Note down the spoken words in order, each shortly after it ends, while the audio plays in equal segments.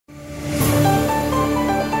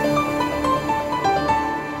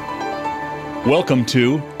Welcome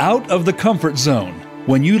to Out of the Comfort Zone.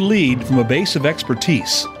 When you lead from a base of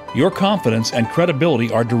expertise, your confidence and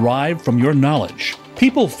credibility are derived from your knowledge.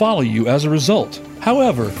 People follow you as a result.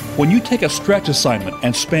 However, when you take a stretch assignment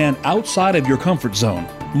and span outside of your comfort zone,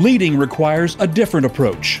 leading requires a different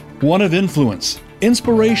approach, one of influence,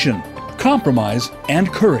 inspiration, compromise,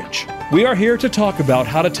 and courage. We are here to talk about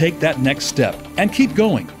how to take that next step and keep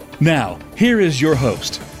going. Now, here is your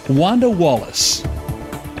host, Wanda Wallace.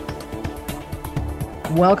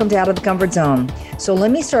 Welcome to Out of the Comfort Zone. So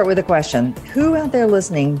let me start with a question. Who out there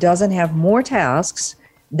listening doesn't have more tasks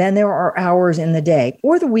than there are hours in the day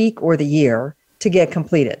or the week or the year to get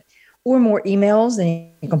completed? Or more emails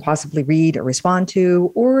than you can possibly read or respond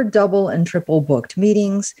to, or double and triple booked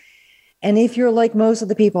meetings? And if you're like most of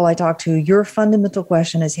the people I talk to, your fundamental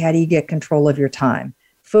question is, how do you get control of your time?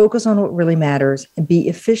 Focus on what really matters and be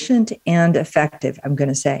efficient and effective, I'm going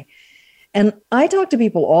to say. And I talk to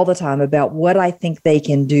people all the time about what I think they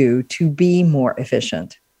can do to be more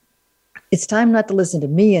efficient. It's time not to listen to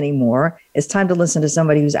me anymore. It's time to listen to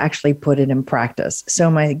somebody who's actually put it in practice. So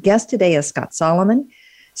my guest today is Scott Solomon.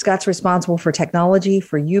 Scott's responsible for technology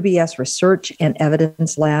for UBS Research and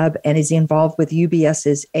Evidence Lab, and is involved with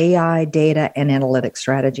UBS's AI, data, and analytics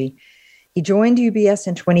strategy. He joined UBS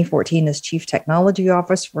in 2014 as Chief Technology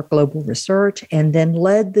Officer for Global Research, and then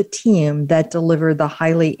led the team that delivered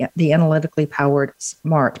the analytically powered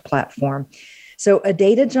SMART platform. So a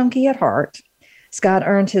data junkie at heart, Scott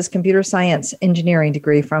earned his computer science engineering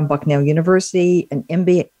degree from Bucknell University, an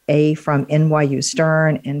MBA from NYU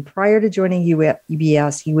Stern, and prior to joining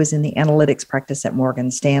UBS, he was in the analytics practice at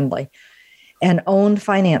Morgan Stanley and owned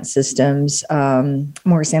finance systems,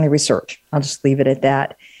 Morgan Stanley Research. I'll just leave it at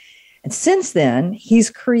that. And since then, he's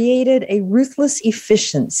created a Ruthless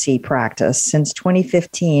efficiency practice since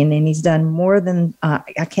 2015, and he's done more than,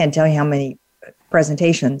 I can't tell you how many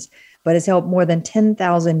presentations, but has helped more than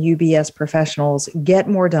 10,000 UBS professionals get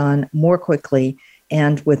more done more quickly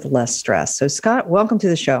and with less stress. So Scott, welcome to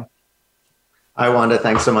the show. Hi, Wanda.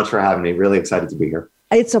 Thanks so much for having me. Really excited to be here.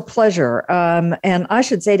 It's a pleasure. And I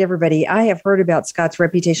should say to everybody, I have heard about Scott's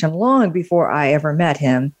reputation long before I ever met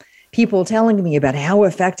him. People telling me about how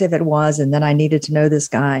effective it was, and then I needed to know this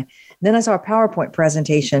guy. Then I saw a PowerPoint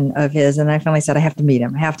presentation of his, and I finally said, I have to meet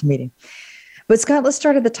him. But Scott, let's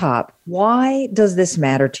start at the top. Why does this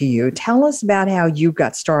matter to you? Tell us about how you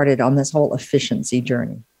got started on this whole efficiency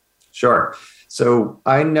journey. Sure. So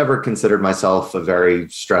I never considered myself a very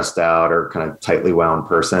stressed out or kind of tightly wound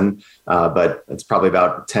person. But it's probably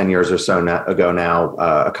about 10 years or so ago now,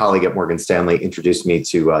 a colleague at Morgan Stanley introduced me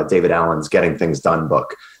to David Allen's Getting Things Done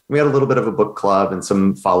book. We had a little bit of a book club and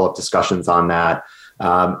some follow-up discussions on that.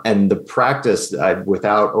 And the practice,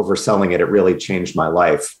 without overselling it, it really changed my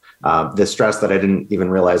life. The stress that I didn't even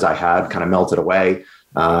realize I had kind of melted away.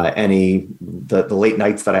 The late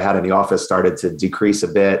nights that I had in the office started to decrease a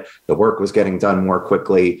bit. The work was getting done more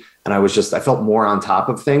quickly. And I felt more on top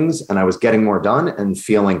of things, and I was getting more done and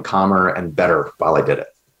feeling calmer and better while I did it.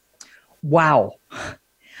 Wow.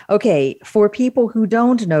 Okay, for people who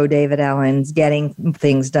don't know David Allen's Getting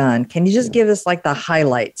Things Done, can you just give us like the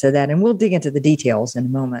highlights of that? And we'll dig into the details in a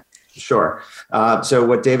moment. Sure. So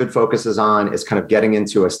what David focuses on is kind of getting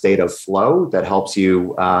into a state of flow that helps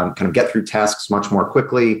you kind of get through tasks much more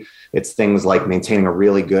quickly. It's things like maintaining a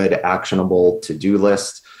really good, actionable to-do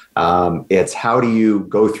list. It's how do you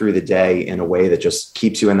go through the day in a way that just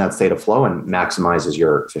keeps you in that state of flow and maximizes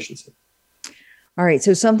your efficiency. All right.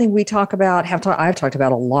 So something we talk about, I've talked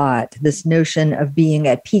about a lot, this notion of being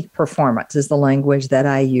at peak performance is the language that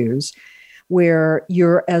I use, where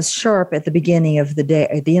you're as sharp at the beginning of the day,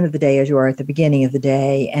 at the end of the day, as you are at the beginning of the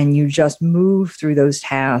day, and you just move through those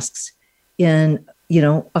tasks in,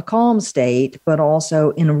 a calm state, but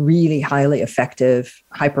also in a really highly effective,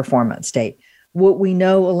 high performance state. What we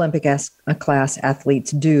know Olympic class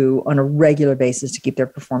athletes do on a regular basis to keep their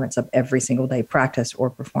performance up every single day, practice or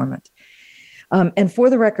performance. And for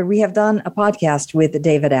the record, we have done a podcast with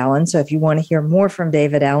David Allen. So if you want to hear more from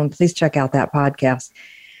David Allen, please check out that podcast.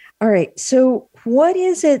 All right. So what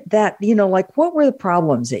is it that, what were the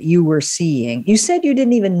problems that you were seeing? You said you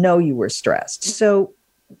didn't even know you were stressed. So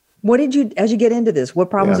as you get into this, what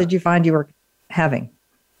problems did you find you were having?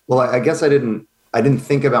 Well, I guess I didn't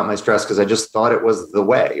think about my stress because I just thought it was the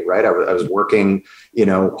way, right? I was working,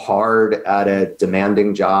 hard at a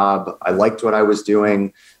demanding job. I liked what I was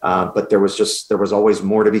doing, but there was always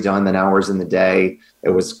more to be done than hours in the day. It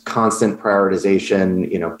was constant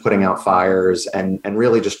prioritization, putting out fires, and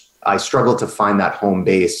really I struggled to find that home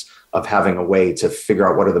base of having a way to figure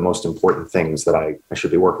out what are the most important things that I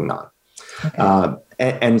should be working on. Okay.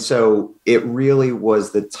 And so it really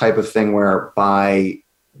was the type of thing where by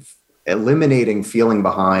eliminating feeling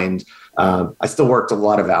behind. I still worked a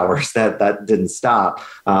lot of hours. That didn't stop.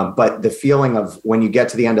 But the feeling of when you get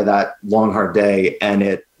to the end of that long, hard day and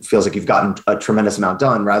it feels like you've gotten a tremendous amount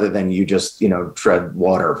done rather than you just, tread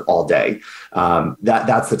water all day.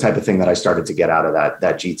 That's the type of thing that I started to get out of that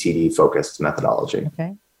GTD focused methodology.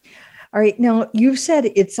 Okay. All right. Now, you've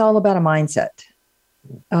said it's all about a mindset.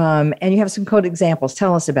 And you have some code examples.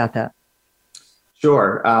 Tell us about that.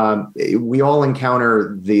 Sure. We all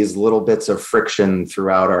encounter these little bits of friction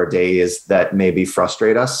throughout our days that maybe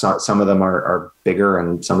frustrate us. Some of them are bigger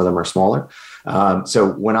and some of them are smaller.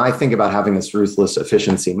 So when I think about having this ruthless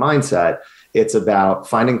efficiency mindset, it's about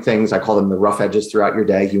finding things, I call them the rough edges throughout your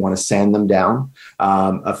day. You want to sand them down.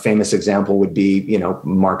 A famous example would be,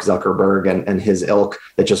 Mark Zuckerberg and his ilk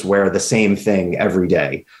that just wear the same thing every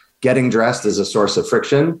day. Getting dressed is a source of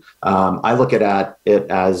friction. I look at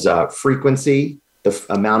it as frequency, the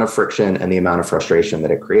amount of friction, and the amount of frustration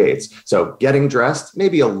that it creates. So getting dressed may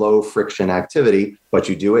be a low friction activity, but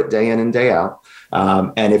you do it day in and day out.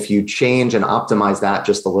 And if you change and optimize that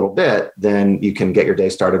just a little bit, then you can get your day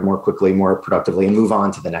started more quickly, more productively, and move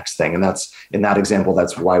on to the next thing. And that's, in that example,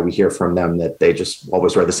 that's why we hear from them that they just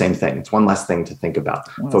always wear the same thing. It's one less thing to think about.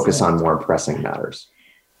 Focus on more pressing matters.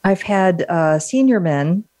 I've had senior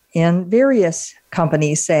men in various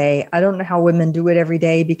companies say, I don't know how women do it every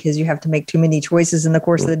day because you have to make too many choices in the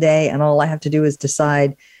course of the day. And all I have to do is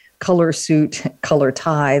decide color suit, color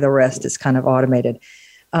tie. The rest is kind of automated.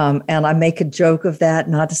 And I make a joke of that,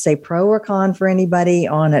 not to say pro or con for anybody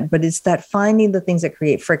on it, but it's that finding the things that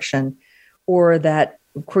create friction or that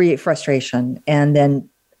create frustration and then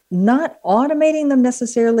not automating them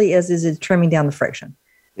necessarily as is it trimming down the friction.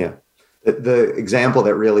 Yeah. The example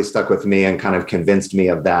that really stuck with me and kind of convinced me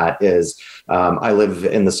of that is I live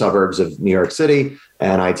in the suburbs of New York City,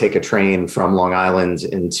 and I take a train from Long Island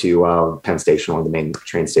into Penn Station, one of the main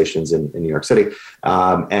train stations in New York City.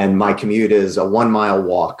 And my commute is a 1 mile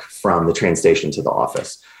walk from the train station to the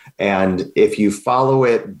office. And if you follow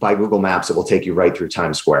it by Google Maps, it will take you right through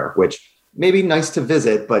Times Square, which may be nice to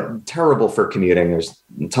visit, but terrible for commuting. There's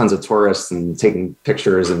tons of tourists and taking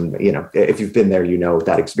pictures. And, if you've been there,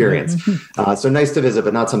 that experience. So nice to visit,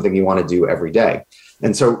 but not something you want to do every day.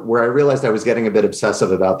 And so where I realized I was getting a bit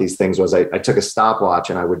obsessive about these things was I took a stopwatch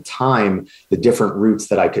and I would time the different routes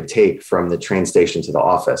that I could take from the train station to the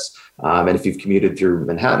office. And if you've commuted through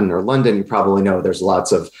Manhattan or London, you probably know there's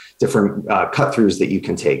lots of different cut-throughs that you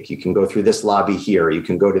can take. You can go through this lobby here. You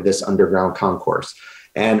can go to this underground concourse.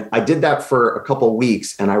 And I did that for a couple of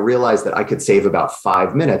weeks, and I realized that I could save about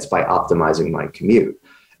 5 minutes by optimizing my commute.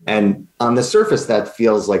 And on the surface, that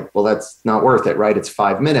feels like, well, that's not worth it, right? It's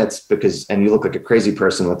 5 minutes and you look like a crazy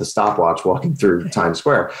person with a stopwatch walking through Times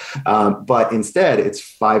Square. But instead, it's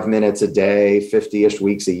 5 minutes a day, 50-ish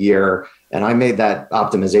weeks a year. And I made that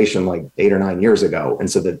optimization like 8 or 9 years ago.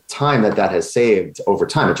 And so the time that has saved over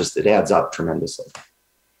time, it adds up tremendously.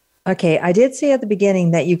 Okay, I did say at the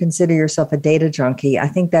beginning that you consider yourself a data junkie. I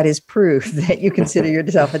think that is proof that you consider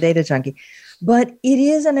yourself a data junkie. But it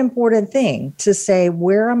is an important thing to say,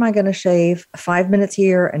 where am I going to shave 5 minutes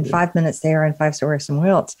here and 5 minutes there and 5 hours somewhere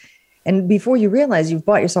else? And before you realize you've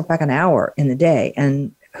bought yourself back an hour in the day,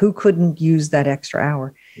 and who couldn't use that extra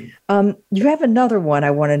hour? You have another one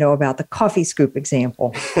I want to know about, the coffee scoop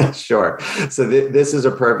example. Sure. So this is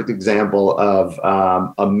a perfect example of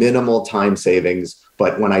a minimal time savings,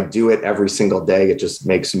 but when I do it every single day, it just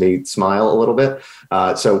makes me smile a little bit.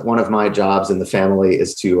 So one of my jobs in the family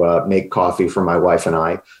is to make coffee for my wife and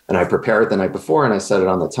I prepare it the night before and I set it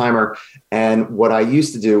on the timer. And what I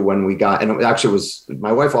used to do when we and it actually was,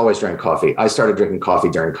 my wife always drank coffee. I started drinking coffee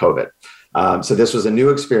during COVID. So this was a new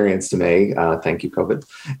experience to me. Thank you, COVID.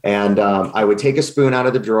 And I would take a spoon out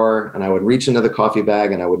of the drawer and I would reach into the coffee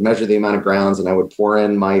bag and I would measure the amount of grounds and I would pour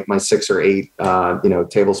in my 6 or 8,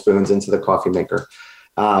 tablespoons into the coffee maker.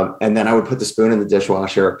 And then I would put the spoon in the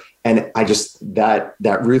dishwasher, and I just, that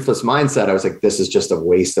ruthless mindset, I was like, this is just a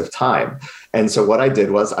waste of time. And so what I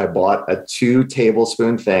did was I bought a 2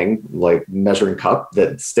 tablespoon thing, like measuring cup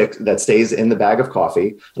that stays in the bag of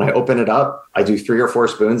coffee. And I open it up. I do 3 or 4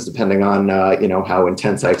 spoons, depending on, how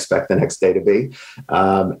intense I expect the next day to be.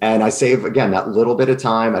 And I save, again, that little bit of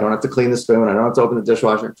time. I don't have to clean the spoon. I don't have to open the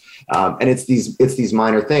dishwasher. And it's these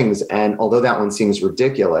minor things. And although that one seems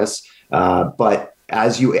ridiculous, but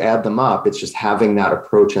as you add them up, it's just having that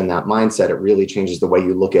approach and that mindset. It really changes the way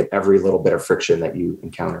you look at every little bit of friction that you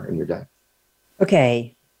encounter in your day.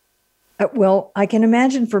 Okay. Well, I can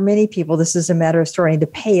imagine for many people, this is a matter of starting to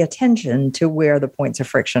pay attention to where the points of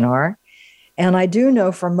friction are. And I do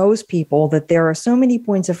know for most people that there are so many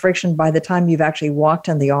points of friction by the time you've actually walked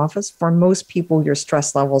in the office. For most people, your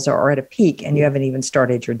stress levels are at a peak and you haven't even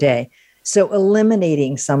started your day. So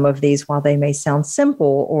eliminating some of these, while they may sound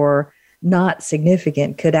simple or not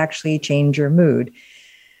significant, could actually change your mood.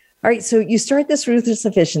 All right, so you start this Ruthless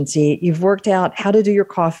Efficiency. You've worked out how to do your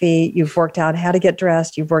coffee. You've worked out how to get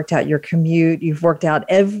dressed. You've worked out your commute. You've worked out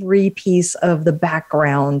every piece of the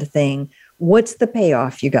background thing. What's the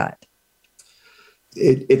payoff you got?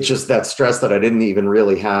 It's just that stress that I didn't even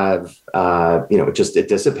really have, it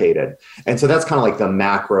dissipated. And so that's kind of like the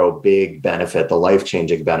macro big benefit, the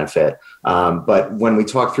life-changing benefit. But when we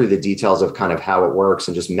talk through the details of kind of how it works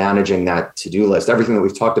and just managing that to-do list, everything that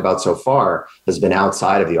we've talked about so far has been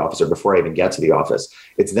outside of the office or before I even get to the office.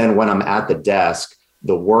 It's then when I'm at the desk,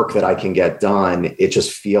 the work that I can get done, it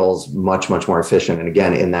just feels much, much more efficient. And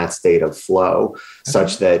again, in that state of flow,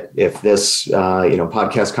 such that if this,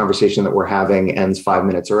 podcast conversation that we're having ends 5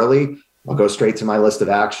 minutes early, I'll go straight to my list of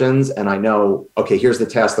actions. And I know, okay, here's the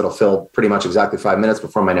task that'll fill pretty much exactly 5 minutes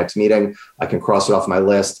before my next meeting. I can cross it off my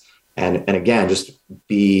list. And again, just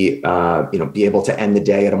be able to end the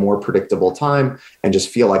day at a more predictable time and just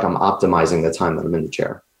feel like I'm optimizing the time that I'm in the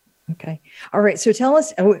chair. Okay. All right. So tell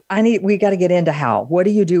us, we got to get into how. What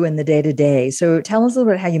do you do in the day-to-day? So tell us a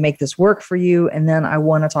little bit how you make this work for you. And then I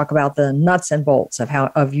want to talk about the nuts and bolts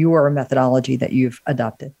of your methodology that you've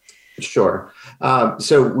adopted. Sure.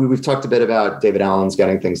 So we've talked a bit about David Allen's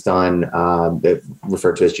Getting Things Done,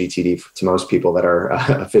 referred to as GTD to most people that are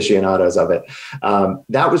aficionados of it.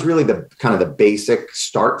 That was really the kind of the basic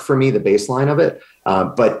start for me, the baseline of it.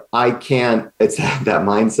 But I can't, it's that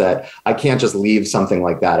mindset. I can't just leave something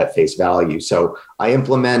like that at face value. So I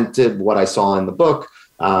implemented what I saw in the book.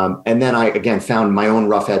 And then I, again, found my own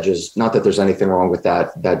rough edges. Not that there's anything wrong with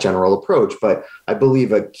that general approach, but I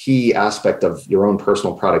believe a key aspect of your own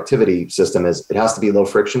personal productivity system is it has to be low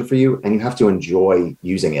friction for you and you have to enjoy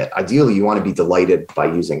using it. Ideally, you want to be delighted by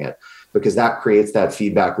using it because that creates that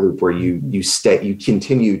feedback loop where you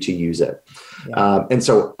continue to use it. Yeah. And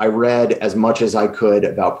so I read as much as I could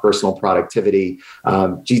about personal productivity.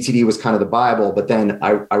 GTD was kind of the Bible, but then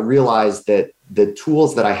I realized that the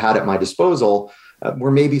tools that I had at my disposal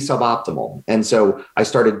were maybe suboptimal. And so I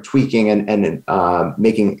started tweaking and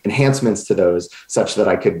making enhancements to those such that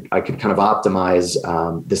I could kind of optimize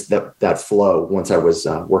that flow once I was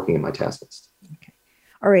working in my task list. Okay.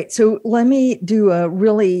 All right. So let me do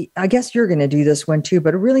I guess you're going to do this one too,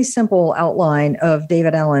 but a really simple outline of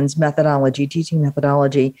David Allen's methodology, teaching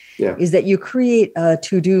methodology, is that you create a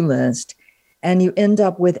to-do list and you end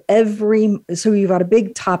up with so you've got a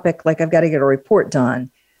big topic, like I've got to get a report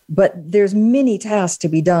done. But there's many tasks to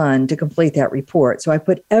be done to complete that report. So I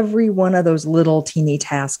put every one of those little teeny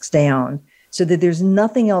tasks down so that there's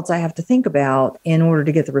nothing else I have to think about in order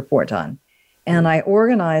to get the report done. And I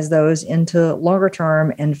organize those into longer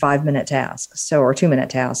term and 5-minute tasks, or 2-minute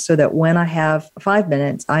tasks, so that when I have 5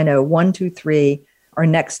 minutes, I know 1, 2, 3 are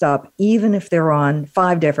next up, even if they're on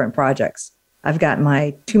 5 different projects. I've got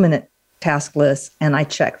my 2-minute task list and I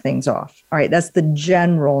check things off. All right, that's the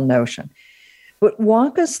general notion. But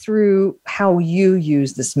walk us through how you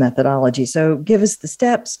use this methodology. So give us the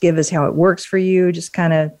steps, give us how it works for you, just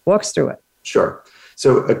kind of walk us through it. Sure.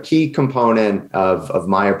 So a key component of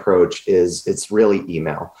my approach is it's really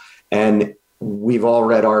email. And we've all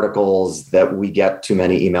read articles that we get too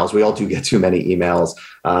many emails. We all do get too many emails.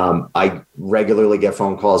 I regularly get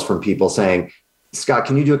phone calls from people saying, Scott,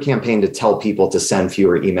 can you do a campaign to tell people to send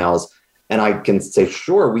fewer emails? And I can say,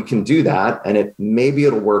 sure, we can do that. And maybe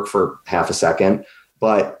it'll work for half a second,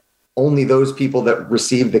 but only those people that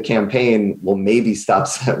receive the campaign will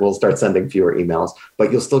start sending fewer emails,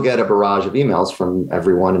 but you'll still get a barrage of emails from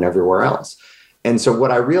everyone and everywhere else. And so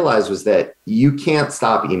what I realized was that you can't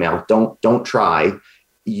stop email. Don't try.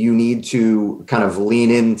 You need to kind of lean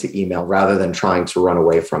into email rather than trying to run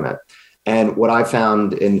away from it. And what I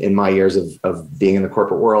found in my years of being in the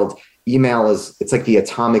corporate world, email it's like the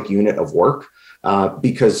atomic unit of work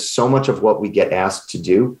because so much of what we get asked to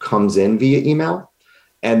do comes in via email.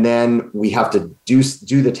 And then we have to do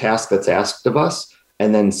the task that's asked of us.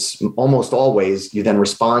 And then almost always you then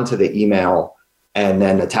respond to the email and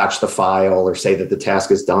then attach the file or say that the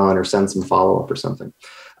task is done or send some follow-up or something.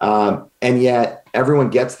 And yet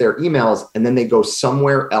everyone gets their emails and then they go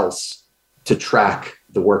somewhere else to track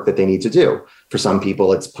the work that they need to do. For some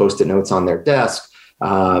people, it's Post-it notes on their desk.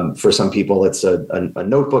 For some people, it's a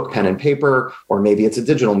notebook, pen and paper, or maybe it's a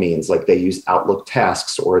digital means, like they use Outlook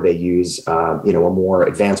tasks, or they use a more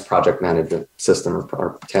advanced project management system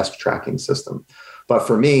or task tracking system. But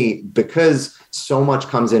for me, because so much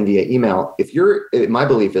comes in via email, my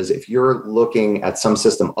belief is if you're looking at some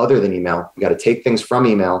system other than email, you got to take things from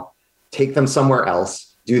email, take them somewhere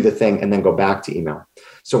else, do the thing, and then go back to email.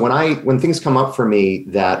 So when things come up for me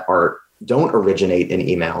that don't originate in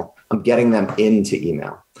email, I'm getting them into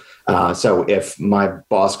email. So if my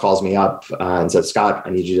boss calls me up and says, Scott,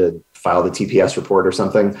 I need you to file the TPS report or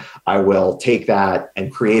something, I will take that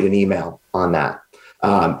and create an email on that.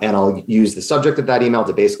 And I'll use the subject of that email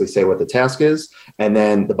to basically say what the task is. And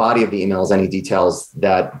then the body of the email is any details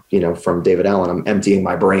that, from David Allen, I'm emptying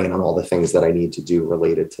my brain on all the things that I need to do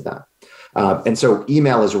related to that. And so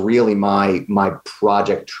email is really my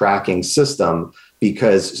project tracking system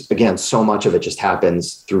because, again, so much of it just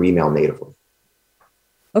happens through email natively.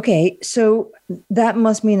 Okay, so that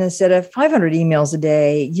must mean instead of 500 emails a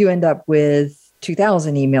day, you end up with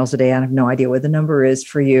 2,000 emails a day. I have no idea what the number is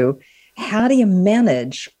for you. How do you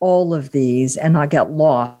manage all of these and not get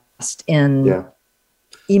lost in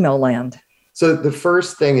email land? So the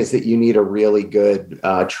first thing is that you need a really good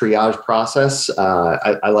triage process.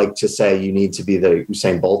 I like to say you need to be the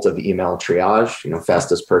Usain Bolt of email triage,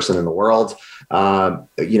 fastest person in the world.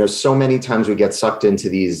 So many times we get sucked into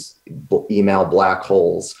these email black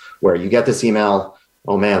holes where you get this email,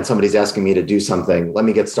 oh man, somebody's asking me to do something. Let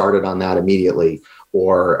me get started on that immediately.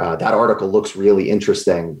 Or that article looks really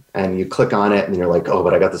interesting and you click on it and you're like, oh,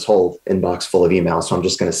 but I got this whole inbox full of emails, so I'm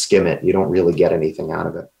just going to skim it. You don't really get anything out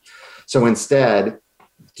of it. So instead,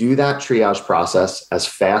 do that triage process as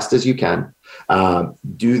fast as you can.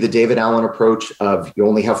 Do the David Allen approach of you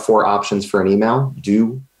only have 4 options for an email.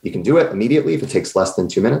 You can do it immediately if it takes less than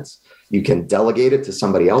 2 minutes. You can delegate it to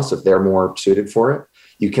somebody else if they're more suited for it.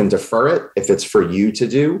 You can defer it if it's for you to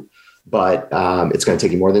do, but it's going to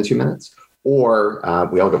take you more than 2 minutes. Or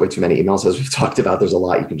we all get way too many emails, as we've talked about. There's a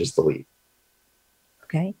lot you can just delete.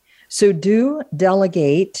 Okay. So do,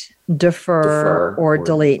 delegate, defer or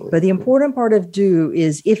delete. But the important part of do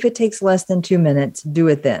is if it takes less than 2 minutes, do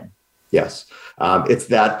it then. Yes. It's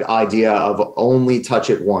that idea of only touch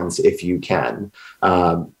it once if you can.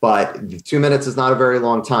 But 2 minutes is not a very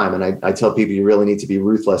long time. And I tell people you really need to be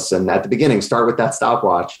ruthless. And at the beginning, start with that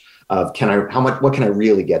stopwatch of what can I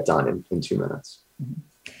really get done in 2 minutes? Mm-hmm.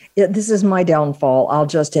 This is my downfall. I'll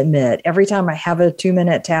just admit every time I have a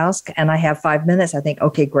 2-minute task and I have 5 minutes, I think,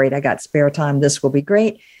 okay, great. I got spare time. This will be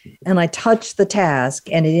great. And I touch the task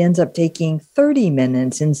and it ends up taking 30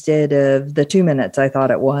 minutes instead of the 2 minutes I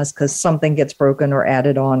thought it was because something gets broken or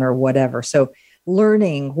added on or whatever. So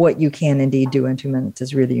learning what you can indeed do in 2 minutes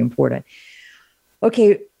is really important.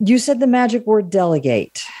 Okay. You said the magic word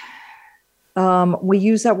delegate. We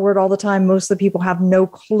use that word all the time. Most of the people have no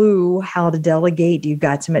clue how to delegate. You've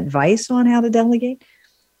got some advice on how to delegate?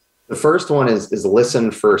 The first one is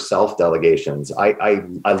listen for self-delegations.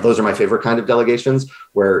 Those are my favorite kind of delegations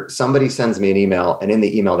where somebody sends me an email and in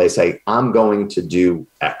the email they say, I'm going to do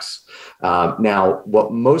X. Now,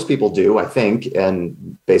 what most people do, I think,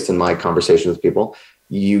 and based on my conversation with people,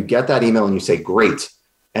 you get that email and you say, great.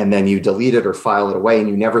 And then you delete it or file it away and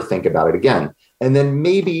you never think about it again. And then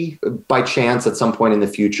maybe by chance at some point in the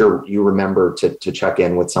future, you remember to check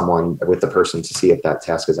in with the person to see if that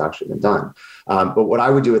task has actually been done. But what I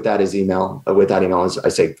would do with that email is I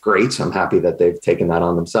say, great, I'm happy that they've taken that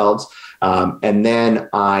on themselves. And then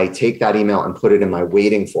I take that email and put it in my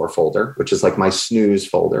waiting for folder, which is like my snooze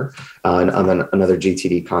folder, another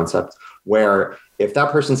GTD concept, where if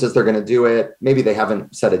that person says they're going to do it, maybe they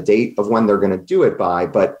haven't set a date of when they're going to do it by,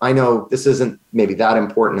 but I know this isn't maybe that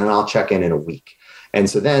important and I'll check in a week. And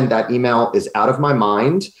so then that email is out of my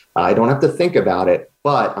mind. I don't have to think about it,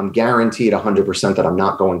 but I'm guaranteed 100% that I'm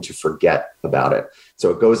not going to forget about it.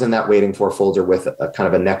 So it goes in that waiting for folder with a kind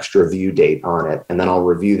of an extra view date on it. And then I'll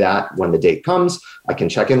review that when the date comes. I can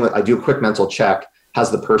check in I do a quick mental check.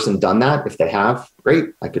 Has the person done that? If they have,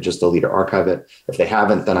 great. I could just delete or archive it. If they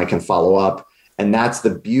haven't, then I can follow up. And that's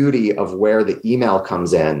the beauty of where the email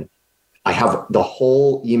comes in. I have the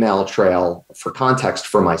whole email trail for context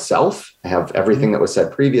for myself. I have everything that was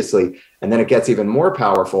said previously. And then it gets even more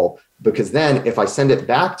powerful because then if I send it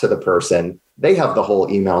back to the person, they have the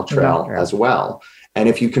whole email trail as well. And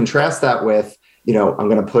if you contrast that with, I'm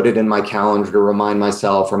going to put it in my calendar to remind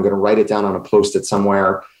myself, or I'm going to write it down on a Post-it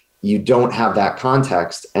somewhere, you don't have that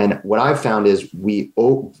context. And what I've found is we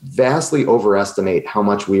vastly overestimate how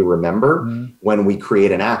much we remember when we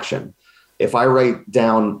create an action. If I write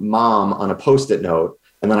down mom on a Post-it note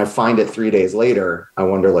and then I find it 3 days later, I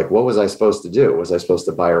wonder, what was I supposed to do? Was I supposed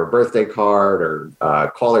to buy her a birthday card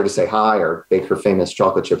or call her to say hi or bake her famous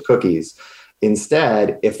chocolate chip cookies?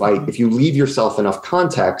 Instead, if you leave yourself enough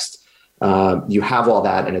context, you have all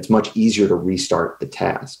that and it's much easier to restart the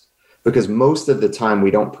task. because most of the time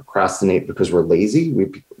we don't procrastinate because we're lazy.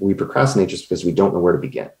 We procrastinate just because we don't know where to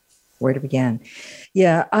begin. Where to begin?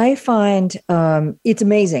 Yeah, I find it's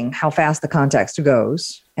amazing how fast the context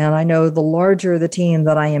goes. And I know the larger the team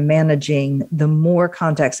that I am managing, the more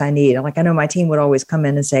context I need. Like I know my team would always come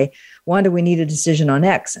in and say, Wanda, we need a decision on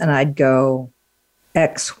X. And I'd go,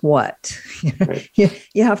 X what? Right.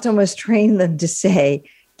 You have to almost train them to say,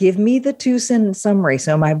 give me the 2-sentence summary.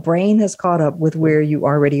 So my brain has caught up with where you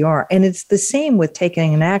already are. And it's the same with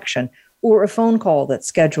taking an action or a phone call that's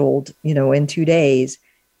scheduled, in 2 days.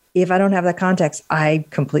 If I don't have that context, I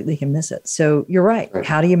completely can miss it. So you're right.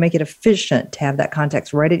 How do you make it efficient to have that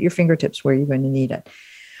context right at your fingertips where you're going to need it?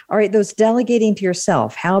 All right, those delegating to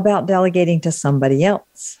yourself. How about delegating to somebody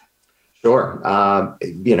else? Sure.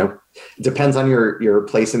 It depends on your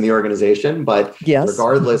place in the organization, but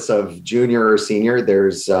regardless of junior or senior,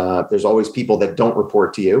 there's always people that don't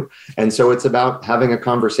report to you. And so it's about having a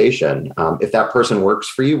conversation. If that person works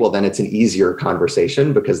for you, well, then it's an easier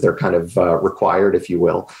conversation because they're kind of required, if you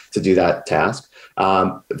will, to do that task.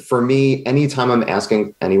 For me, anytime I'm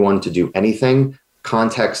asking anyone to do anything,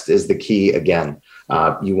 context is the key again.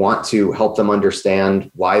 You want to help them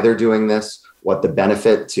understand why they're doing this, what the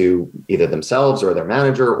benefit to either themselves or their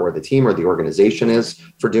manager or the team or the organization is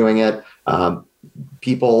for doing it.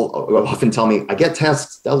 People often tell me, I get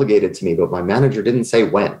tasks delegated to me, but my manager didn't say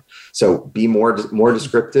when. So be more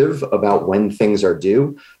descriptive about when things are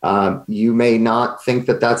due. You may not think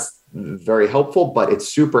that that's very helpful, but it's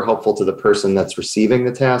super helpful to the person that's receiving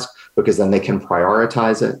the task because then they can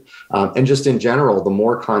prioritize it. And just in general, the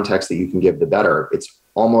more context that you can give, the better. It's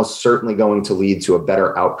almost certainly going to lead to a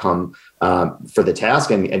better outcome for the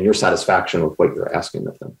task and your satisfaction with what you're asking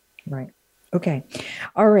of them. Right. Okay.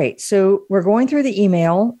 All right. So we're going through the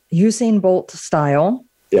email, Usain Bolt style.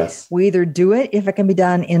 Yes. We either do it if it can be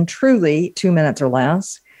done in truly 2 minutes or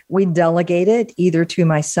less. We delegate it either to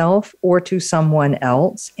myself or to someone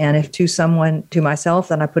else. And if to myself,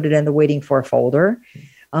 then I put it in the waiting for folder.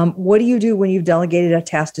 What do you do when you've delegated a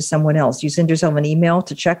task to someone else? You send yourself an email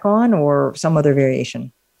to check on or some other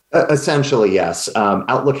variation? Essentially, yes.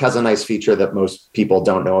 Outlook has a nice feature that most people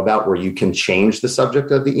don't know about where you can change the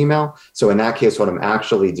subject of the email. So in that case, what I'm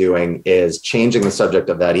actually doing is changing the subject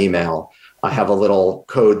of that email. I have a little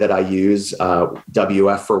code that I use,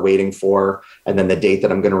 WF for waiting for, and then the date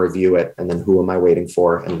that I'm going to review it, and then who am I waiting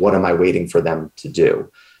for, and what am I waiting for them to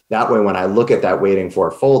do. That way, when I look at that waiting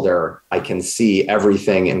for folder, I can see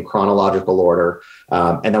everything in chronological order.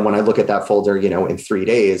 And then when I look at that folder, in 3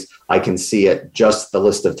 days, I can see it just the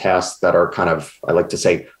list of tasks that are kind of, I like to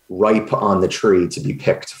say, ripe on the tree to be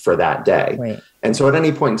picked for that day. Right. And so at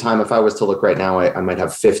any point in time, if I was to look right now, I might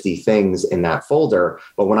have 50 things in that folder.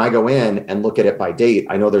 But when I go in and look at it by date,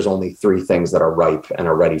 I know there's only 3 things that are ripe and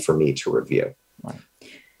are ready for me to review. Right.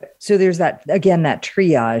 So there's that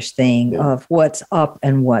triage thing of what's up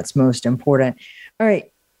and what's most important. All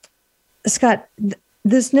right, Scott,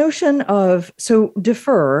 this notion of, so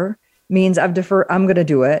defer means I'm going to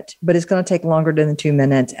do it, but it's going to take longer than 2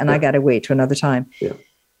 minutes and I got to wait to another time. Yeah.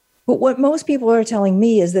 But what most people are telling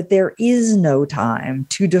me is that there is no time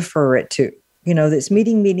to defer it to, this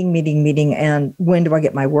meeting. And when do I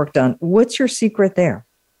get my work done? What's your secret there?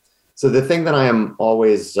 So the thing that I am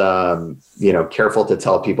always, careful to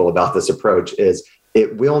tell people about this approach is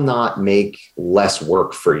it will not make less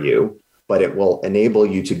work for you, but it will enable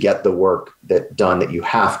you to get the work done that you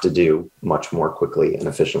have to do much more quickly and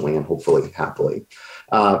efficiently and hopefully happily.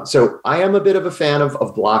 So I am a bit of a fan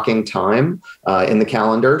of blocking time in the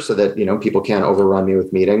calendar so that, people can't overrun me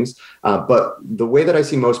with meetings. But the way that I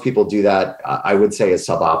see most people do that, I would say is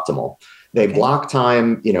suboptimal. They block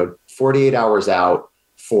time, 48 hours out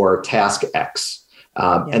for task X.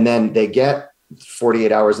 And then they get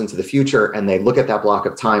 48 hours into the future and they look at that block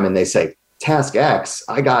of time and they say, task X,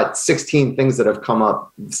 I got 16 things that have come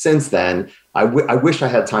up since then. I wish I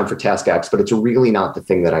had time for task X, but it's really not the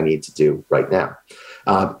thing that I need to do right now.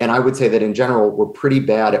 And I would say that in general, we're pretty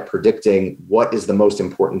bad at predicting what is the most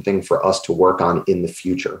important thing for us to work on in the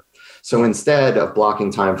future. So instead of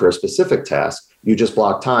blocking time for a specific task, you just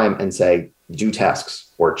block time and say, do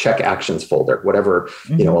tasks or check actions folder, whatever,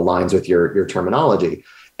 aligns with your terminology.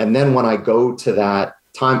 And then when I go to that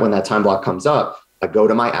time, when that time block comes up, I go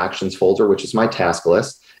to my actions folder, which is my task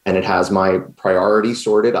list, and it has my priority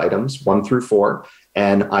sorted items 1 through 4.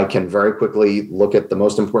 And I can very quickly look at the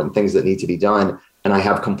most important things that need to be done. And I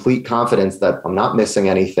have complete confidence that I'm not missing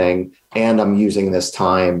anything and I'm using this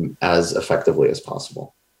time as effectively as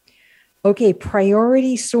possible. Okay,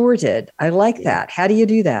 priority sorted. I like that. How do you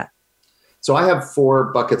do that? So I have 4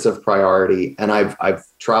 buckets of priority, and I've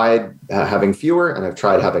tried having fewer, and I've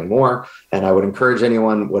tried having more. And I would encourage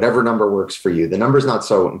anyone, whatever number works for you. The number's not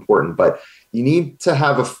so important, but you need to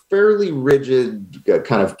have a fairly rigid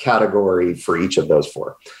kind of category for each of those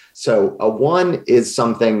 4. So a 1 is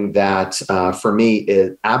something that for me,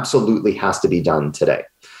 it absolutely has to be done today.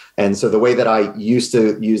 And so the way that I used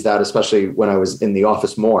to use that, especially when I was in the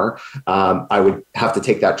office more, I would have to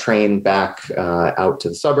take that train back out to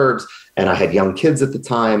the suburbs. And I had young kids at the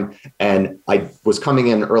time. And I was coming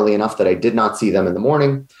in early enough that I did not see them in the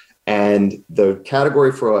morning. And the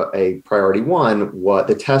category for a priority 1, what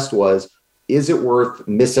the test was, is it worth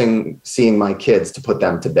missing seeing my kids to put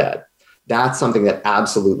them to bed? That's something that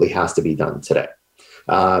absolutely has to be done today.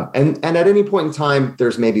 And at any point in time,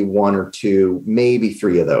 there's maybe 1 or 2, maybe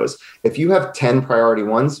 3 of those. If you have 10 priority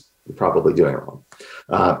 1s, you're probably doing it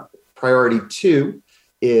wrong. Priority 2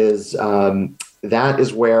 is that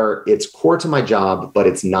is where it's core to my job, but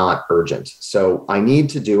it's not urgent. So I need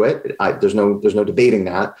to do it. There's no debating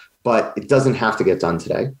that, but it doesn't have to get done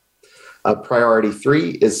today. Priority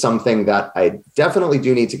 3 is something that I definitely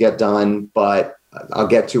do need to get done, but I'll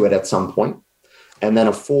get to it at some point. And then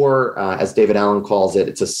a 4, as David Allen calls it,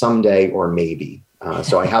 it's a someday or maybe.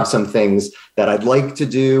 So I have some things that I'd like to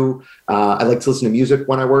do. I like to listen to music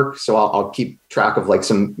when I work. So I'll keep track of like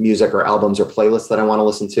some music or albums or playlists that I want to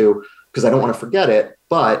listen to because I don't want to forget it.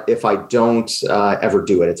 But if I don't ever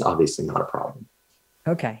do it, it's obviously not a problem.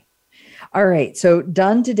 Okay. All right. So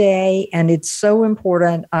done today. And it's so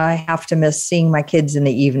important. I have to miss seeing my kids in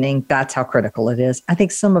the evening. That's how critical it is. I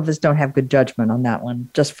think some of us don't have good judgment on that one,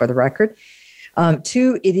 just for the record.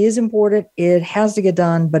 2, it is important. It has to get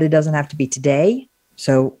done, but it doesn't have to be today.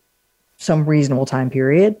 So some reasonable time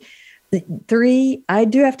period. 3, I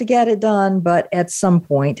do have to get it done, but at some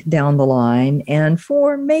point down the line. And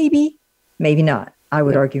 4, maybe not. I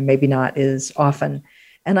would argue maybe not is often.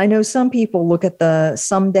 And I know some people look at the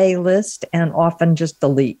someday list and often just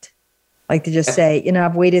delete. Like to just say,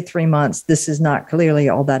 I've waited 3 months. This is not clearly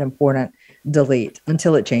all that important. Delete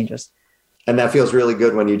until it changes. And that feels really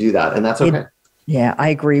good when you do that. And that's okay. Yeah, I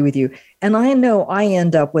agree with you. And I know I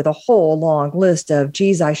end up with a whole long list of,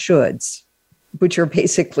 geez, I shoulds, which are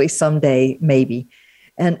basically someday, maybe.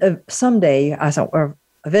 And someday, or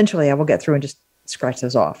eventually I will get through and just scratch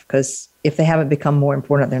those off because if they haven't become more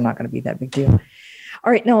important, they're not going to be that big deal.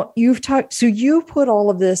 All right. Now so you put all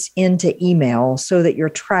of this into email so that you're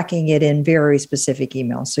tracking it in very specific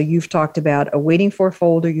emails. So you've talked about a waiting for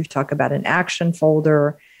folder. You've talked about an action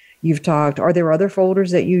folder. Are there other folders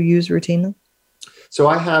that you use routinely? So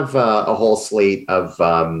I have a whole slate of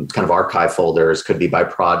kind of archive folders, could be by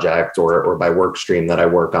project or by work stream that I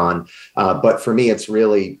work on. But for me, it's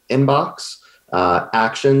really inbox,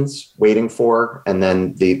 actions, waiting for, and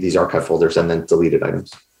then these archive folders and then deleted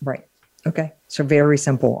items. Right. Okay. So very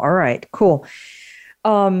simple. All right, cool.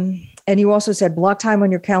 And you also said block time on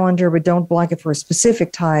your calendar, but don't block it for a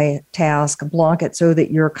specific task. Block it so that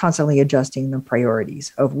you're constantly adjusting the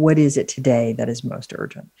priorities of what is it today that is most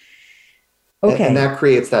urgent. Okay. And that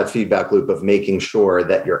creates that feedback loop of making sure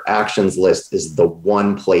that your actions list is the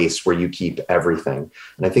one place where you keep everything.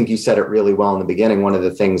 And I think you said it really well in the beginning. One of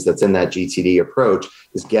the things that's in that GTD approach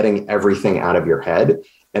is getting everything out of your head.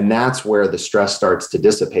 And that's where the stress starts to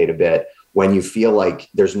dissipate a bit when you feel like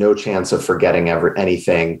there's no chance of forgetting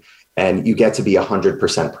anything. And you get to be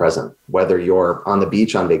 100% present, whether you're on the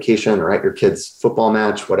beach on vacation or at your kid's football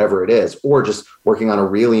match, whatever it is, or just working on a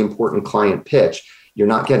really important client pitch. You're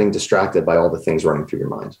not getting distracted by all the things running through your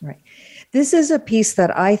mind. Right. This is a piece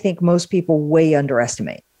that I think most people way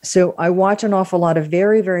underestimate. So I watch an awful lot of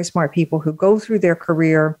very, very smart people who go through their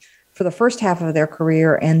career for the first half of their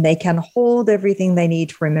career, and they can hold everything they need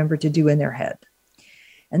to remember to do in their head.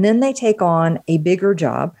 And then they take on a bigger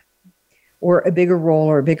job or a bigger role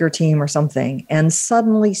or a bigger team or something and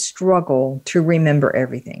suddenly struggle to remember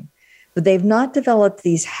everything. But they've not developed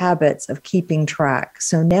these habits of keeping track.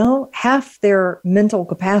 So now half their mental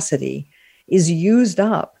capacity is used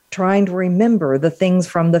up trying to remember the things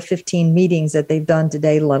from the 15 meetings that they've done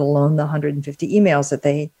today, let alone the 150 emails that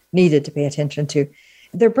they needed to pay attention to.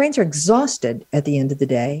 Their brains are exhausted at the end of the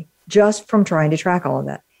day just from trying to track all of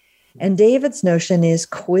that. And David's notion is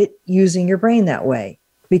quit using your brain that way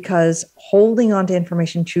because holding on to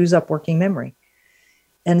information chews up working memory.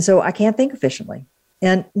 And so I can't think efficiently.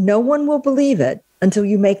 And no one will believe it until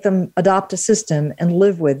you make them adopt a system and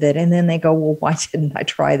live with it. And then they go, well, why didn't I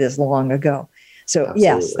try this long ago? So Absolutely.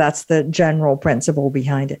 Yes, that's the general principle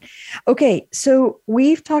behind it. Okay, so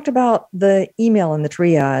we've talked about the email and the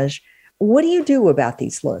triage. What do you do about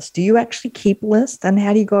these lists? Do you actually keep lists? And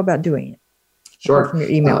how do you go about doing it? Sure. From your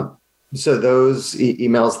email. So those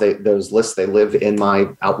emails, those lists, they live in my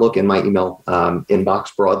Outlook, in my email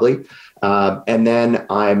inbox broadly. And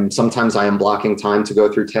then sometimes I am blocking time to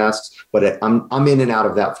go through tasks, but I'm in and out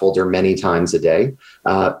of that folder many times a day.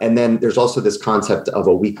 And then there's also this concept of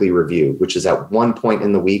a weekly review, which is at one point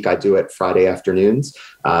in the week, I do it Friday afternoons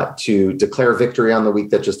to declare victory on the week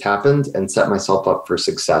that just happened and set myself up for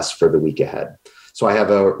success for the week ahead. So I have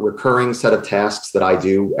a recurring set of tasks that I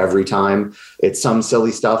do every time. It's some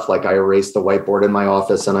silly stuff like I erase the whiteboard in my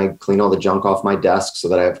office and I clean all the junk off my desk so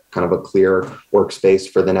that I have kind of a clear workspace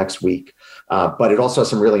for the next week. But it also has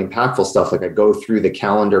some really impactful stuff. Like I go through the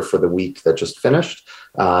calendar for the week that just finished,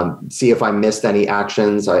 see if I missed any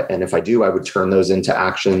actions. And if I do, I would turn those into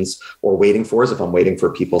actions or waiting fors if I'm waiting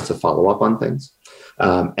for people to follow up on things.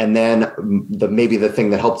 And then maybe the thing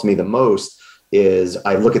that helped me the most is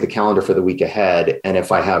I look at the calendar for the week ahead. And if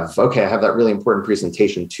I have that really important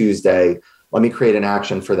presentation Tuesday, let me create an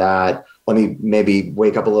action for that. Let me maybe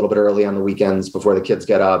wake up a little bit early on the weekends before the kids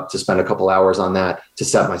get up to spend a couple hours on that to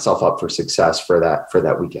set myself up for success for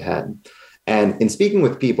that week ahead. And in speaking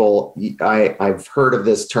with people, I've heard of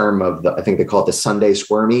this term I think they call it the Sunday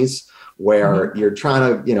squirmies, where you're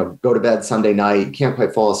trying to, go to bed Sunday night, you can't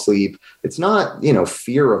quite fall asleep. It's not,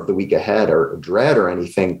 fear of the week ahead or dread or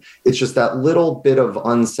anything. It's just that little bit of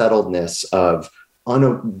unsettledness of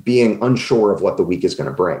being unsure of what the week is going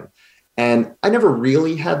to bring. And I never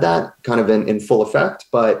really had that kind of in full effect.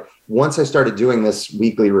 But once I started doing this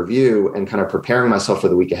weekly review and kind of preparing myself for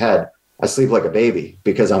the week ahead, I sleep like a baby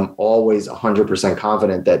because I'm always 100%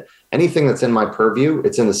 confident that anything that's in my purview,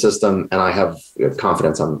 it's in the system, and I have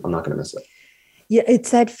confidence I'm not going to miss it. Yeah,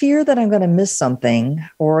 it's that fear that I'm going to miss something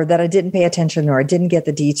or that I didn't pay attention or I didn't get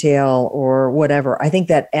the detail or whatever. I think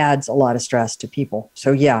that adds a lot of stress to people.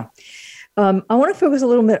 So yeah. I want to focus a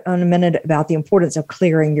little bit on a minute about the importance of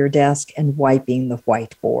clearing your desk and wiping the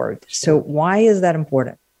whiteboard. So why is that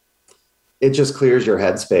important? It just clears your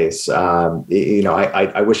headspace.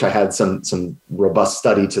 I wish I had some robust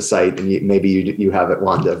study to cite, and maybe you have it,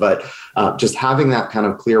 Wanda, but just having that kind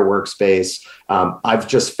of clear workspace, I've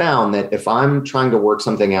just found that if I'm trying to work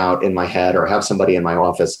something out in my head or have somebody in my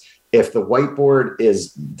office, if the whiteboard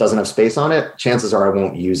doesn't have space on it, chances are I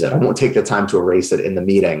won't use it. I won't take the time to erase it in the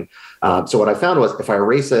meeting. So what I found was if I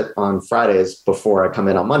erase it on Fridays before I come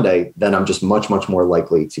in on Monday, then I'm just much, much more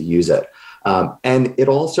likely to use it. And it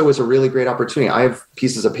also is a really great opportunity. I have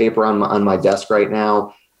pieces of paper on my desk right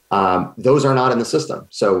now. Those are not in the system.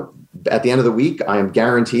 So at the end of the week, I am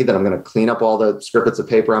guaranteed that I'm going to clean up all the snippets of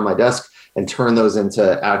paper on my desk and turn those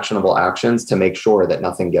into actionable actions to make sure that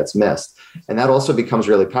nothing gets missed. And that also becomes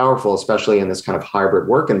really powerful, especially in this kind of hybrid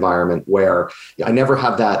work environment where I never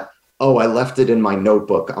have that, I left it in my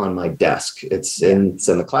notebook on my desk. It's in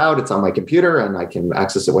the cloud, it's on my computer, and I can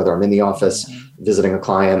access it whether I'm in the office, visiting a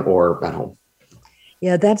client, or at home.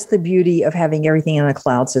 Yeah, that's the beauty of having everything in a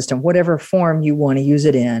cloud system, whatever form you want to use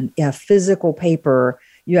it in. Yeah, physical paper,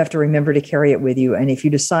 you have to remember to carry it with you. And if you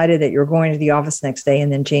decided that you're going to the office next day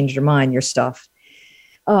and then changed your mind, you're stuffed.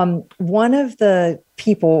 One of the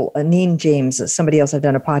people, Neen James, somebody else I've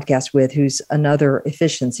done a podcast with, who's another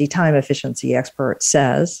time efficiency expert,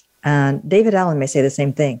 says, and David Allen may say the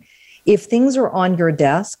same thing, if things are on your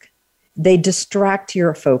desk, they distract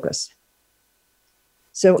your focus.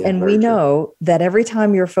 So, yeah, and we know that every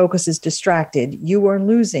time your focus is distracted, you are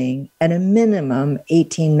losing at a minimum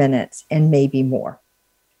 18 minutes and maybe more.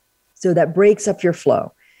 So that breaks up your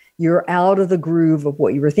flow. You're out of the groove of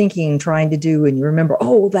what you were thinking and trying to do, and you remember,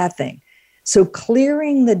 that thing. So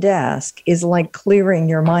clearing the desk is like clearing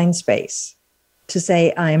your mind space to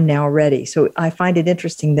say, I am now ready. So I find it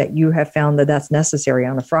interesting that you have found that that's necessary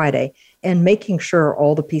on a Friday and making sure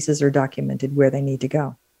all the pieces are documented where they need to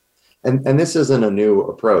go. And this isn't a new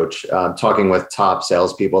approach. Talking with top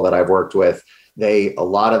salespeople that I've worked with, a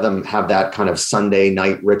lot of them have that kind of Sunday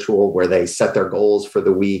night ritual where they set their goals for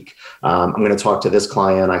the week. I'm going to talk to this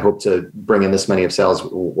client. I hope to bring in this many of sales,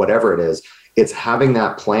 whatever it is. It's having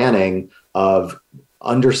that planning of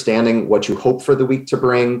understanding what you hope for the week to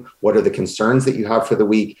bring, what are the concerns that you have for the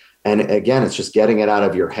week. And again, it's just getting it out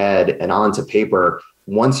of your head and onto paper.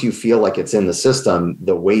 Once you feel like it's in the system,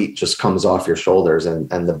 the weight just comes off your shoulders, and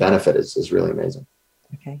the benefit is really amazing.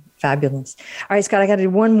 Okay, fabulous. All right, Scott, I got to do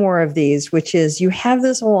one more of these, which is you have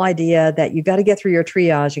this whole idea that you got to get through your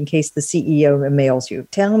triage in case the CEO mails you.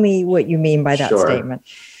 Tell me what you mean by that statement.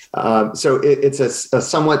 So it's a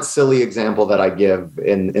somewhat silly example that I give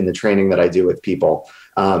in the training that I do with people.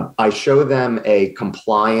 I show them a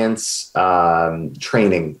compliance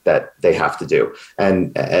training that they have to do.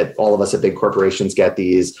 And all of us at big corporations get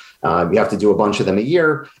these. You have to do a bunch of them a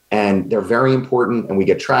year, and they're very important, and we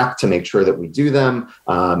get tracked to make sure that we do them.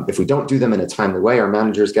 If we don't do them in a timely way, our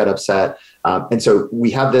managers get upset. And so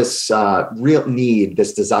we have this real need,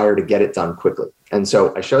 this desire to get it done quickly. And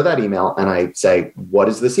so I show that email and I say, what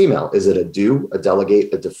is this email? Is it a do, a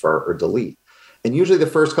delegate, a defer, or delete? And usually the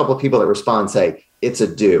first couple of people that respond say, it's a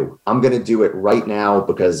do. I'm going to do it right now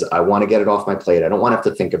because I want to get it off my plate. I don't want to have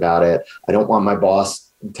to think about it. I don't want my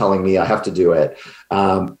boss telling me I have to do it.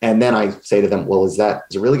 And then I say to them, well, is it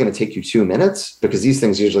really going to take you 2 minutes? Because these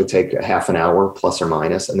things usually take a half an hour plus or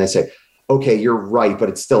minus. And they say, okay, you're right, but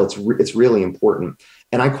it's really important.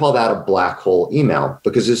 And I call that a black hole email,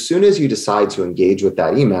 because as soon as you decide to engage with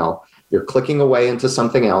that email, you're clicking away into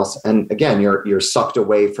something else. And again, you're sucked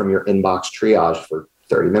away from your inbox triage for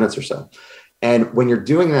 30 minutes or so. And when you're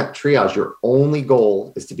doing that triage, your only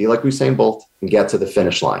goal is to be like Usain Bolt and get to the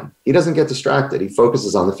finish line. He doesn't get distracted. He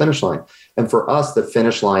focuses on the finish line. And for us, the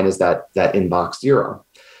finish line is that inbox 0.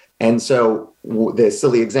 And so the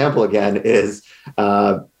silly example again is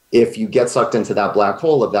if you get sucked into that black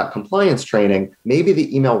hole of that compliance training, maybe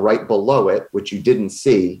the email right below it, which you didn't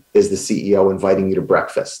see, is the CEO inviting you to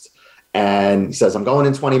breakfast. And he says, I'm going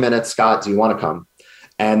in 20 minutes. Scott, do you want to come?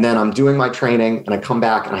 And then I'm doing my training and I come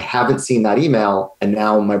back and I haven't seen that email. And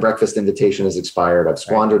now my breakfast invitation has expired. I've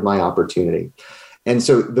squandered my opportunity. And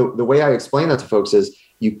so the way I explain that to folks is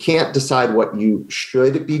you can't decide what you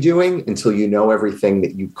should be doing until you know everything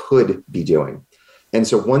that you could be doing. And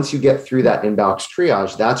so once you get through that inbox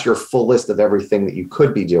triage, that's your full list of everything that you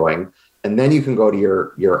could be doing. And then you can go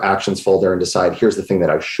to your actions folder and decide, here's the thing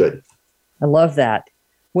that I should. I love that.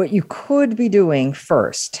 What you could be doing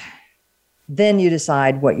first. Then you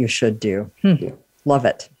decide what you should do. Yeah. Love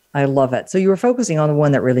it. I love it. So you were focusing on the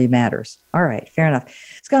one that really matters. All right, fair enough.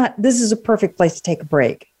 Scott, this is a perfect place to take a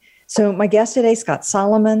break. So my guest today, Scott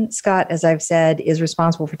Solomon. Scott, as I've said, is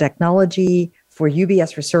responsible for technology for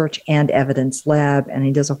UBS Research and Evidence Lab, and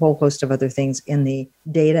he does a whole host of other things in the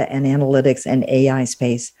data and analytics and AI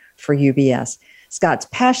space for UBS. Scott's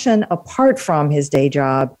passion, apart from his day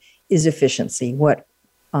job, is efficiency, what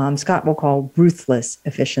Scott will call ruthless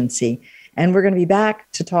efficiency. And we're going to be back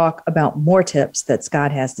to talk about more tips that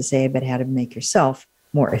Scott has to say about how to make yourself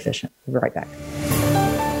more efficient. We'll be right back.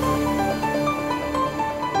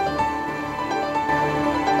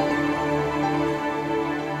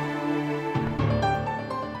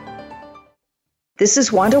 This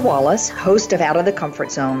is Wanda Wallace, host of Out of the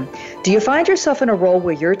Comfort Zone. Do you find yourself in a role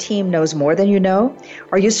where your team knows more than you know?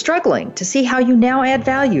 Are you struggling to see how you now add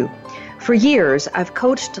value? For years, I've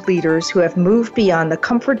coached leaders who have moved beyond the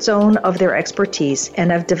comfort zone of their expertise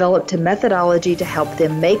and have developed a methodology to help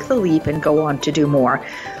them make the leap and go on to do more.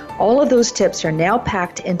 All of those tips are now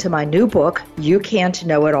packed into my new book, You Can't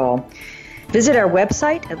Know It All. Visit our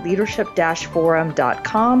website at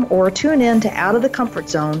leadership-forum.com or tune in to Out of the Comfort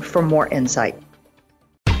Zone for more insight.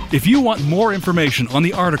 If you want more information on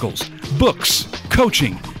the articles, books,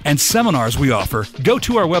 coaching, and seminars we offer, go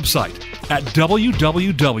to our website at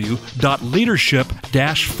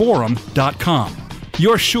www.leadership-forum.com.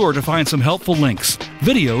 You're sure to find some helpful links,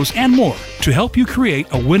 videos, and more to help you create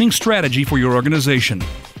a winning strategy for your organization.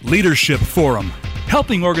 Leadership Forum,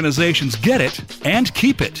 helping organizations get it and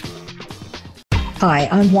keep it. Hi,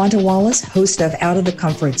 I'm Wanda Wallace, host of Out of the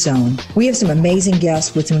Comfort Zone. We have some amazing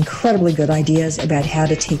guests with some incredibly good ideas about how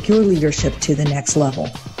to take your leadership to the next level.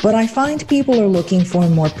 But I find people are looking for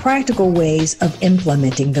more practical ways of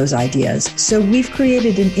implementing those ideas. So we've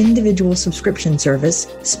created an individual subscription service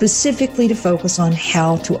specifically to focus on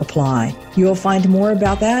how to apply. You'll find more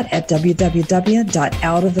about that at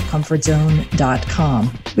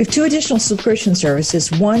www.outofthecomfortzone.com. We have 2 additional subscription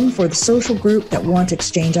services, one for the social group that want to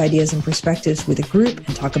exchange ideas and perspectives with a group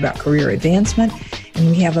and talk about career advancement. And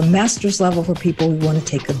we have a master's level for people who want to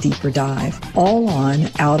take a deeper dive, all on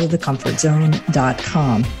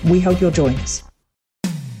outofthecomfortzone.com. We hope you'll join us.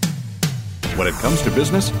 When it comes to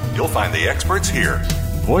business, you'll find the experts here.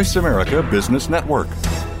 Voice America Business Network.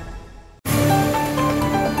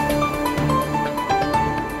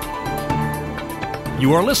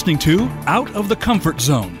 You are listening to Out of the Comfort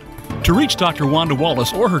Zone. To reach Dr. Wanda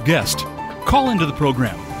Wallace or her guest, call into the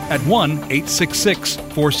program at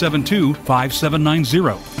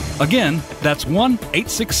 1-866-472-5790. Again, that's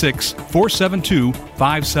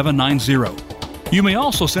 1-866-472-5790. You may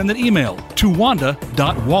also send an email to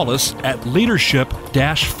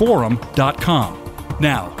wanda.wallace@leadership-forum.com.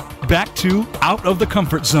 Now, back to Out of the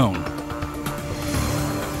Comfort Zone.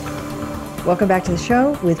 Welcome back to the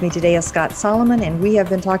show. With me today is Scott Solomon, and we have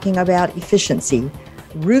been talking about efficiency.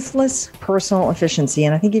 Ruthless personal efficiency.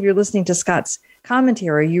 And I think if you're listening to Scott's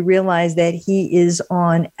commentary, you realize that he is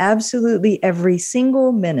on absolutely every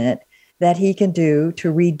single minute that he can do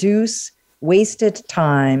to reduce wasted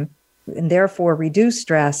time and therefore reduce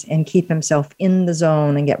stress and keep himself in the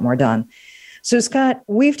zone and get more done. So, Scott,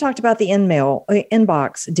 we've talked about the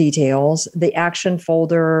inbox details, the action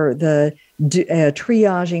folder, the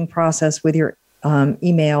triaging process with your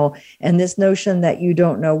email, and this notion that you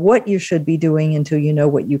don't know what you should be doing until you know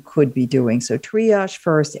what you could be doing. So triage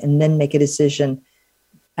first and then make a decision,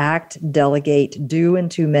 act, delegate, do in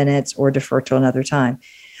 2 minutes, or defer to another time.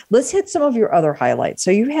 Let's hit some of your other highlights.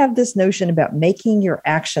 So you have this notion about making your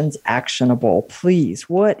actions actionable. Please,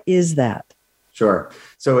 what is that? Sure.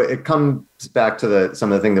 So it comes back to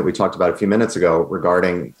some of the thing that we talked about a few minutes ago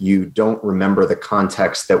regarding you don't remember the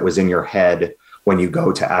context that was in your head when you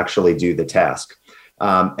go to actually do the task.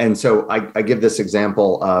 And so I give this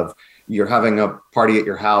example of you're having a party at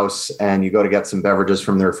your house and you go to get some beverages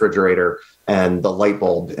from the refrigerator and the light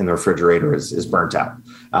bulb in the refrigerator is burnt out.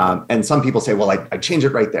 And some people say, well, I change it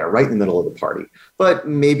right there, right in the middle of the party. But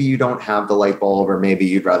maybe you don't have the light bulb, or maybe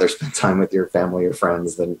you'd rather spend time with your family or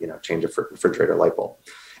friends than, change a refrigerator light bulb.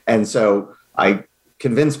 And so I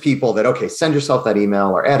convince people that, okay, send yourself that email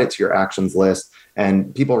or add it to your actions list.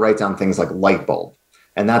 And people write down things like light bulb.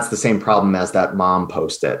 And that's the same problem as that mom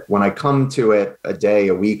post-it. When I come to it a day,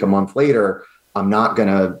 a week, a month later, I'm not going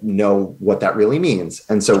to know what that really means.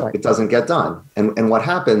 And so it doesn't get done. And what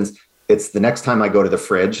happens, it's the next time I go to the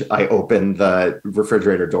fridge, I open the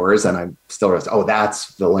refrigerator doors and I'm still,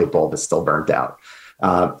 that's the light bulb is still burnt out.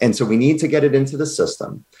 And so we need to get it into the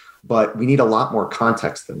system, but we need a lot more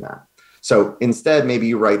context than that. So instead, maybe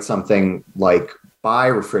you write something like buy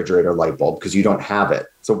refrigerator light bulb because you don't have it.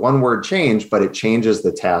 It's a one-word change, but it changes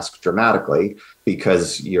the task dramatically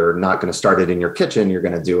because you're not going to start it in your kitchen. You're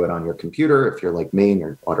going to do it on your computer. If you're like me and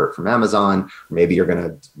you order it from Amazon, or maybe you're going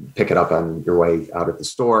to pick it up on your way out at the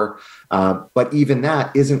store. But even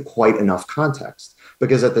that isn't quite enough context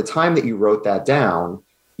because at the time that you wrote that down,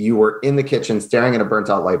 you were in the kitchen staring at a burnt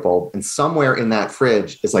out light bulb, and somewhere in that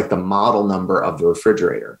fridge is like the model number of the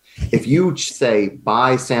refrigerator. If you say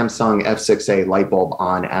buy Samsung F6A light bulb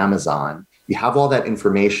on Amazon, you have all that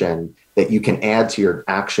information that you can add to your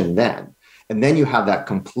action then. And then you have that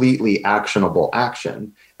completely actionable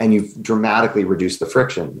action, and you've dramatically reduced the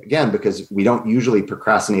friction. Again, because we don't usually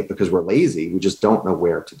procrastinate because we're lazy. We just don't know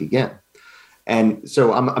where to begin. And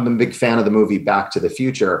so I'm a big fan of the movie Back to the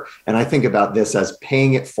Future. And I think about this as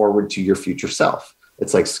paying it forward to your future self.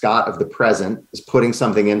 It's like Scott of the present is putting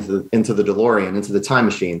something into the DeLorean, into the time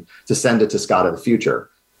machine to send it to Scott of the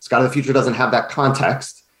future. Scott of the future doesn't have that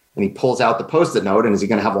context. And he pulls out the Post-it note, and is he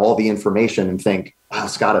going to have all the information and think, wow,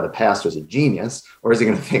 Scott of the past was a genius? Or is he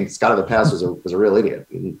going to think Scott of the past was a real idiot?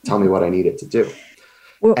 Tell me what I needed to do.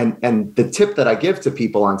 Well, and the tip that I give to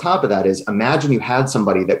people on top of that is imagine you had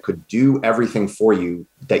somebody that could do everything for you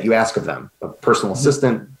that you ask of them, a personal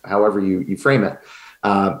assistant, however you frame it.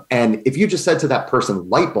 And if you just said to that person,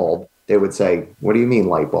 light bulb, they would say, what do you mean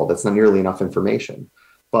light bulb? That's not nearly enough information.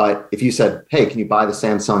 But if you said, hey, can you buy the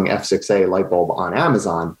Samsung F6A light bulb on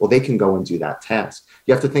Amazon? Well, they can go and do that task.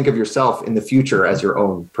 You have to think of yourself in the future as your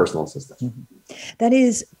own personal assistant. Mm-hmm. That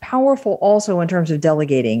is powerful also in terms of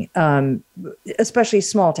delegating, especially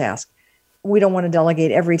small tasks. We don't want to delegate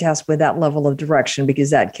every task with that level of direction because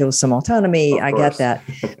that kills some autonomy. I get that.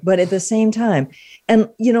 But at the same time, and,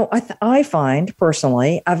 I find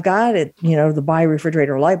personally, I've got it, the buy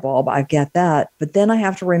refrigerator light bulb, I get that. But then I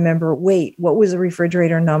have to remember, wait, what was the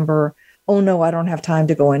refrigerator number? Oh, no, I don't have time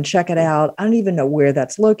to go and check it out. I don't even know where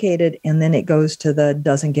that's located. And then it goes to the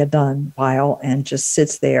doesn't get done pile and just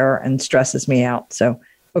sits there and stresses me out. So,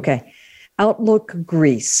 okay. Outlook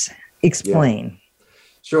grease. Explain. Yeah.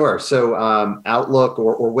 Sure. So Outlook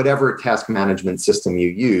or whatever task management system you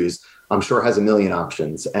use, I'm sure has a million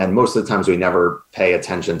options. And most of the times we never pay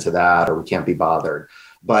attention to that or we can't be bothered.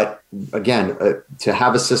 But again, to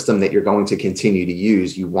have a system that you're going to continue to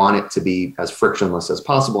use, you want it to be as frictionless as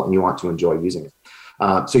possible and you want to enjoy using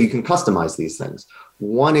it. So you can customize these things.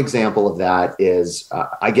 One example of that is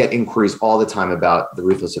I get inquiries all the time about the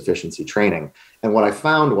Ruthless Efficiency training. And what I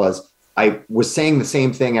found was I was saying the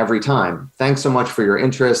same thing every time. Thanks so much for your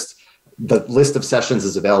interest. The list of sessions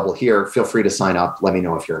is available here. Feel free to sign up. Let me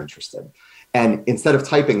know if you're interested. And instead of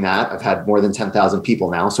typing that, I've had more than 10,000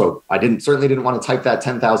 people now. So I certainly didn't want to type that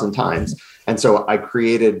 10,000 times. And so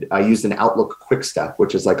I used an Outlook quick step,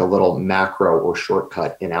 which is like a little macro or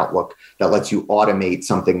shortcut in Outlook that lets you automate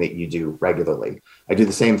something that you do regularly. I do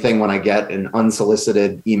the same thing when I get an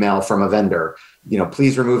unsolicited email from a vendor.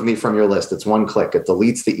 Please remove me from your list. It's one click. It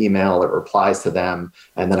deletes the email. It replies to them.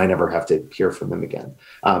 And then I never have to hear from them again.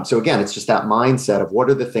 So again, it's just that mindset of what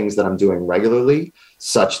are the things that I'm doing regularly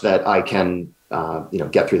such that I can,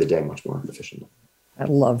 get through the day much more efficiently. I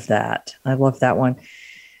love that. I love that one.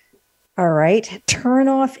 All right. Turn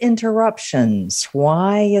off interruptions.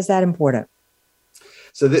 Why is that important?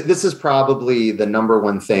 So this is probably the number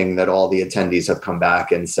one thing that all the attendees have come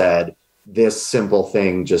back and said, this simple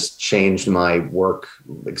thing just changed my work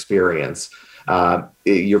experience.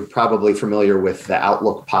 You're probably familiar with the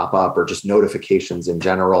Outlook pop-up or just notifications in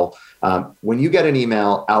general. When you get an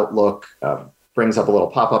email, Outlook brings up a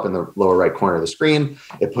little pop-up in the lower right corner of the screen.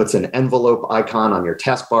 It puts an envelope icon on your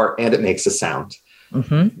taskbar and it makes a sound.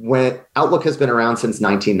 Mm-hmm. When Outlook has been around since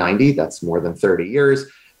 1990, that's more than 30 years.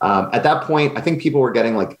 At that point, I think people were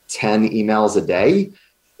getting like 10 emails a day.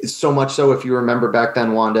 So much so, if you remember back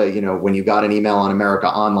then, Wanda, when you got an email on America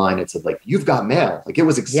Online, it said like, you've got mail. Like it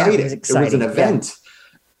was exciting. Yeah, it was an event. Yeah.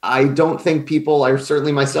 I don't think people, I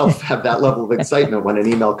certainly myself, have that level of excitement when an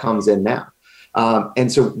email comes in now.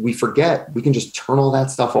 And so we forget we can just turn all that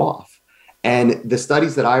stuff off. And the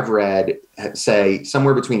studies that I've read say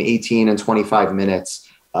somewhere between 18 and 25 minutes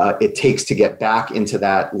it takes to get back into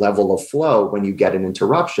that level of flow when you get an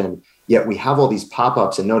interruption. Yet we have all these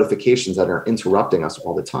pop-ups and notifications that are interrupting us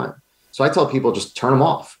all the time. So I tell people just turn them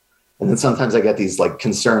off. And then sometimes I get these like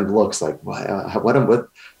concerned looks like, what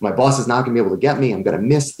my boss is not going to be able to get me. I'm going to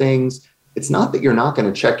miss things. It's not that you're not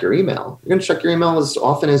going to check your email. You're going to check your email as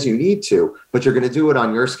often as you need to, but you're going to do it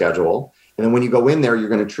on your schedule. And then when you go in there, you're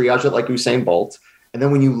going to triage it like Usain Bolt. And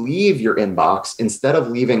then when you leave your inbox, instead of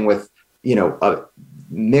leaving with, a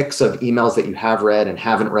mix of emails that you have read and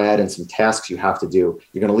haven't read and some tasks you have to do,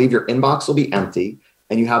 you're going to leave your inbox will be empty.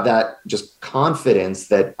 And you have that just confidence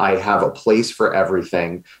that I have a place for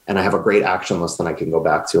everything and I have a great action list that I can go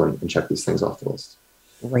back to and check these things off the list.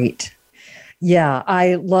 Great. Yeah,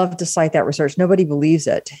 I love to cite that research. Nobody believes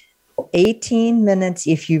it. 18 minutes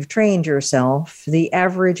if you've trained yourself. The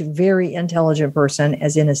average very intelligent person,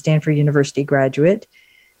 as in a Stanford University graduate,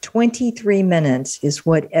 23 minutes is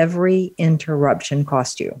what every interruption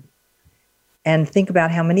cost you. And think about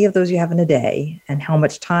how many of those you have in a day and how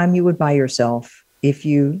much time you would buy yourself if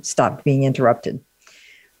you stopped being interrupted.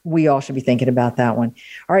 We all should be thinking about that one.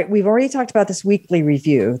 All right. We've already talked about this weekly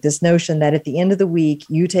review, this notion that at the end of the week,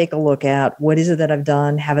 you take a look at what is it that I've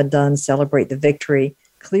done, haven't done, celebrate the victory,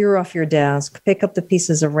 clear off your desk, pick up the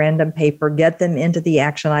pieces of random paper, get them into the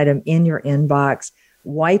action item in your inbox,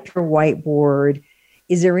 wipe your whiteboard.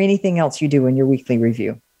 Is there anything else you do in your weekly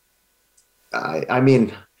review?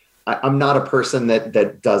 I'm not a person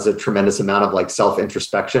that does a tremendous amount of like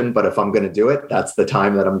self-introspection, but if I'm going to do it, that's the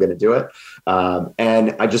time that I'm going to do it.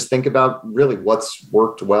 And I just think about really what's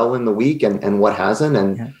worked well in the week and what hasn't.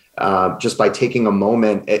 And just by taking a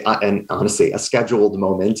moment and honestly, a scheduled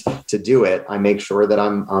moment to do it, I make sure that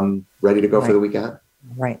I'm ready to go for the week ahead.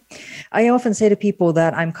 Right. I often say to people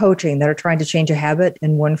that I'm coaching that are trying to change a habit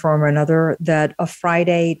in one form or another, that a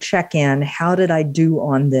Friday check-in, how did I do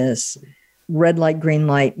on this? Red light, green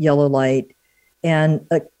light, yellow light, and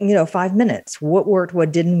 5 minutes. What worked,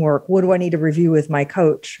 what didn't work? What do I need to review with my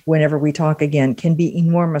coach whenever we talk again can be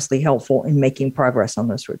enormously helpful in making progress on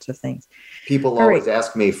those sorts of things. People always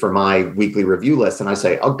ask me for my weekly review list, and I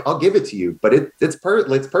say, I'll give it to you, but it's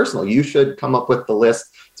personal. You should come up with the list.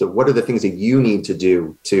 So what are the things that you need to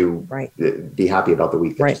do to be happy about the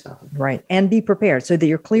week that just happened? Right. And be prepared so that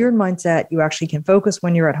you're clear in mindset. You actually can focus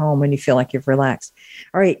when you're at home and you feel like you've relaxed.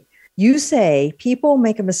 All right. You say people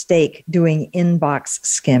make a mistake doing inbox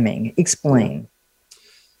skimming. Explain.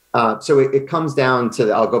 So it comes down to,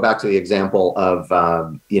 I'll go back to the example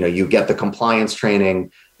of, you get the compliance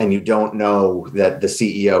training and you don't know that the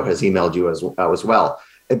CEO has emailed you as well.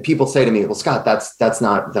 And people say to me, well, Scott, that's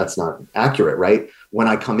not accurate, right? When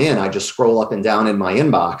I come in, I just scroll up and down in my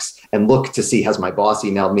inbox and look to see, has my boss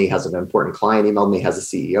emailed me? Has an important client emailed me? Has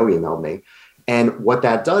the CEO emailed me? And what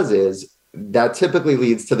that does is, that typically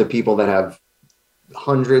leads to the people that have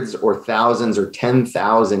hundreds or thousands or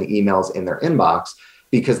 10,000 emails in their inbox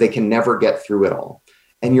because they can never get through it all.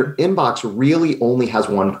 And your inbox really only has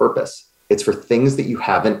one purpose. It's for things that you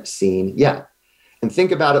haven't seen yet. And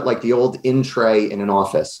think about it like the old in tray in an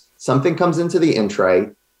office. Something comes into the in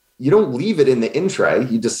tray. You don't leave it in the in tray.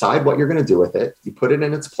 You decide what you're going to do with it. You put it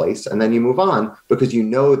in its place and then you move on because you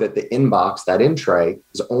know that the inbox, that in tray,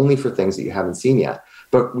 is only for things that you haven't seen yet.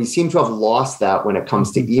 But we seem to have lost that when it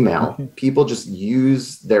comes to email. People just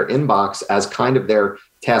use their inbox as kind of their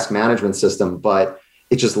task management system, but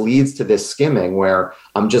it just leads to this skimming where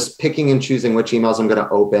I'm just picking and choosing which emails I'm going to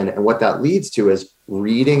open. And what that leads to is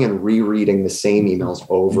reading and rereading the same emails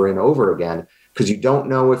over and over again, because you don't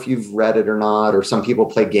know if you've read it or not. Or some people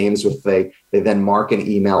play games with, they then mark an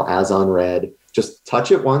email as unread. Just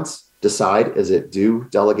touch it once, decide, is it do,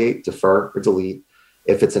 delegate, defer, or delete?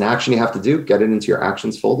 If it's an action you have to do, get it into your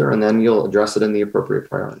actions folder, and then you'll address it in the appropriate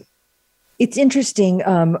priority. It's interesting.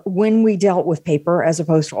 When we dealt with paper as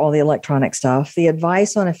opposed to all the electronic stuff, the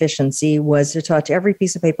advice on efficiency was to touch every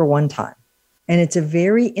piece of paper one time. And it's a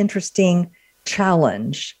very interesting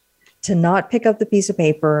challenge to not pick up the piece of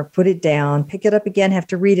paper, put it down, pick it up again, have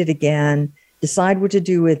to read it again, decide what to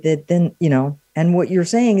do with it. Then, and what you're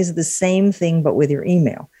saying is the same thing, but with your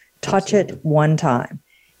email. Touch Absolutely. It one time.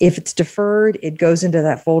 If it's deferred, it goes into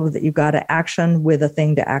that folder that you've got to action with a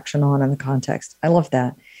thing to action on in the context. I love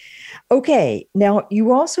that. Okay. Now,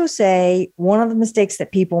 you also say one of the mistakes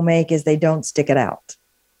that people make is they don't stick it out.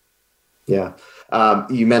 Yeah.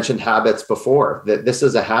 You mentioned habits before. That this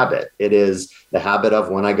is a habit. It is the habit of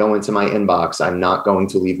when I go into my inbox, I'm not going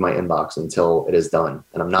to leave my inbox until it is done.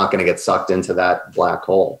 And I'm not going to get sucked into that black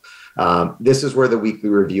hole. This is where the weekly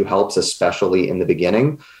review helps, especially in the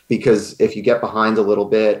beginning, because if you get behind a little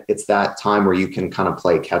bit, it's that time where you can kind of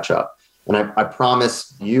play catch up. And I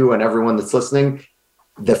promise you and everyone that's listening,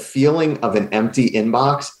 the feeling of an empty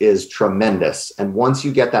inbox is tremendous. And once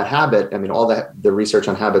you get that habit, I mean, all the research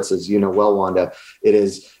on habits is, well, Wanda, it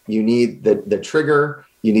is, you need the trigger,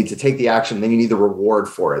 you need to take the action, then you need the reward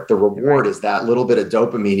for it. The reward is that little bit of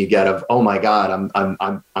dopamine you get of, oh my God,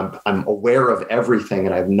 I'm aware of everything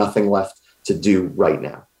and I have nothing left to do right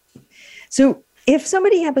now. So if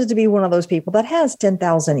somebody happens to be one of those people that has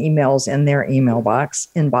 10,000 emails in their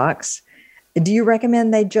inbox, do you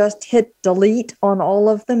recommend they just hit delete on all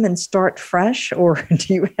of them and start fresh, or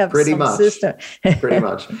do you have some system? Pretty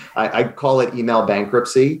much. I call it email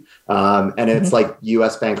bankruptcy, and it's like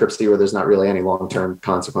U.S. bankruptcy where there's not really any long-term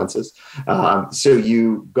consequences. So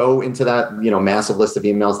you go into that massive list of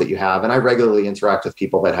emails that you have, and I regularly interact with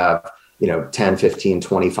people that have 10, 15,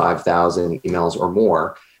 25,000 emails or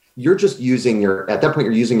more. You're just using at that point,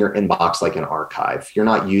 you're using your inbox like an archive. You're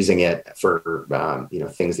not using it for,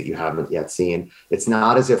 things that you haven't yet seen. It's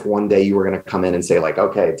not as if one day you were going to come in and say like,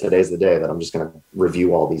 okay, today's the day that I'm just going to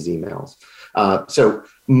review all these emails. So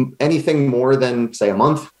anything more than say a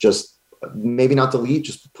month, just maybe not delete,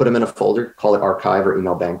 just put them in a folder, call it archive or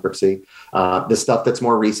email bankruptcy. The stuff that's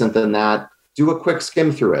more recent than that, do a quick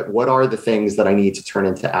skim through it. What are the things that I need to turn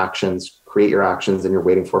into actions? Create your actions in your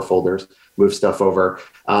waiting for folders, move stuff over.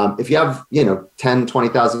 If you have, 10,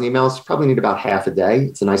 20,000 emails, you probably need about half a day.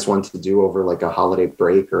 It's a nice one to do over like a holiday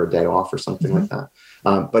break or a day off or something like that.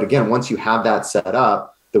 But again, once you have that set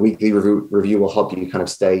up, the weekly review will help you kind of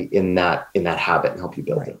stay in that habit and help you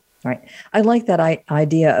build it. Right. I like that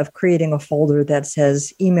idea of creating a folder that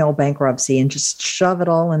says email bankruptcy and just shove it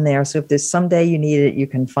all in there. So if there's someday you need it, you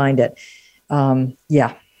can find it.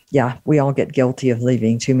 Yeah, we all get guilty of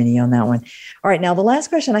leaving too many on that one. All right, now the last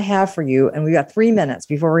question I have for you, and we've got 3 minutes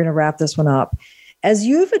before we're going to wrap this one up. As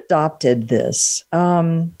you've adopted this,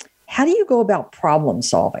 how do you go about problem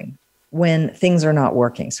solving when things are not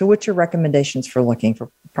working? So what's your recommendations for looking for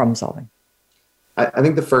problem solving? I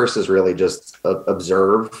think the first is really just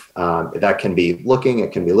observe. That can be looking,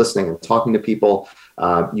 it can be listening and talking to people.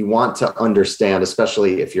 You want to understand,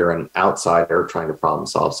 especially if you're an outsider trying to problem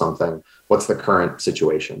solve something, what's the current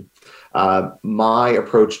situation? My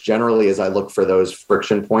approach generally is I look for those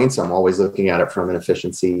friction points. I'm always looking at it from an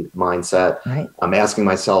efficiency mindset. Right. I'm asking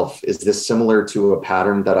myself, is this similar to a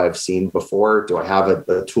pattern that I've seen before? Do I have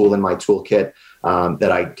a tool in my toolkit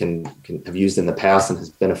that I can have used in the past and has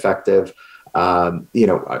been effective?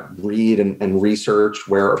 Read and research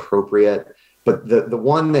where appropriate. But the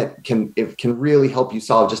one that can really help you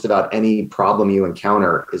solve just about any problem you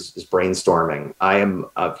encounter is brainstorming. I am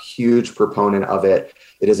a huge proponent of it.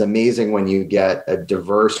 It is amazing when you get a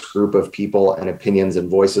diverse group of people and opinions and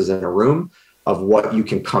voices in a room of what you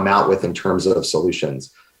can come out with in terms of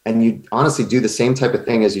solutions. And you honestly do the same type of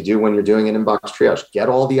thing as you do when you're doing an inbox triage. Get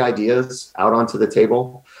all the ideas out onto the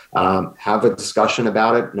table, have a discussion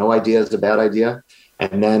about it. No idea is a bad idea.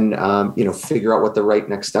 And then, figure out what the right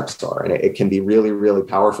next steps are. And it can be really, really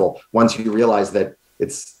powerful once you realize that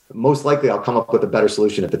it's most likely I'll come up with a better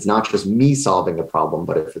solution if it's not just me solving the problem,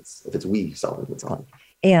 but if it's we solving the problem.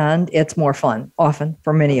 And it's more fun, often,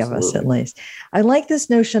 for many of us at least. I like this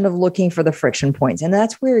notion of looking for the friction points. And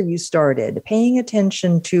that's where you started, paying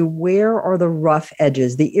attention to where are the rough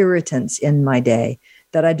edges, the irritants in my day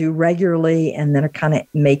that I do regularly and that are kind of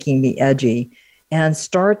making me edgy, and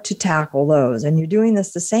start to tackle those. And you're doing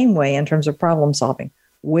this the same way in terms of problem solving.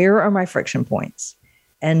 Where are my friction points?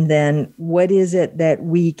 And then what is it that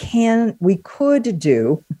we could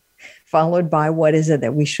do, followed by what is it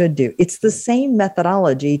that we should do? It's the same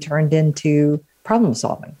methodology turned into problem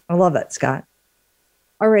solving. I love that, Scott.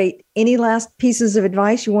 All right. Any last pieces of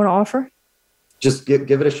advice you want to offer? Just give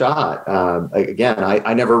it a shot. Again,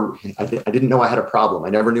 I didn't know I had a problem. I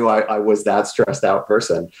never knew I was that stressed out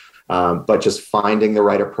person. But just finding the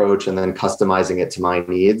right approach and then customizing it to my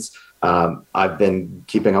needs. I've been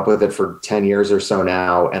keeping up with it for 10 years or so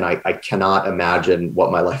now, and I cannot imagine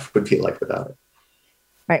what my life would be like without it.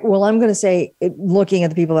 Right. Well, I'm going to say, looking at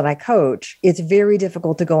the people that I coach, it's very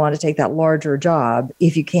difficult to go on to take that larger job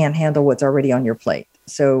if you can't handle what's already on your plate.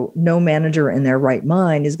 So no manager in their right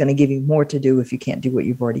mind is going to give you more to do if you can't do what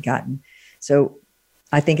you've already gotten. So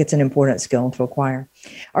I think it's an important skill to acquire.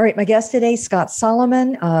 All right. My guest today, Scott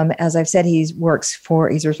Solomon. As I've said, he's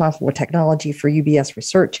responsible for technology for UBS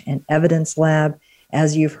Research and Evidence Lab.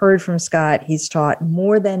 As you've heard from Scott, he's taught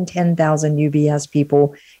more than 10,000 UBS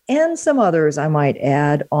people and some others, I might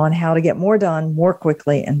add, on how to get more done more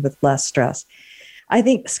quickly and with less stress. I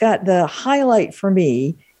think, Scott, the highlight for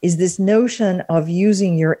me is this notion of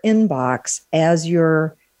using your inbox as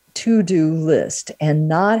your to-do list and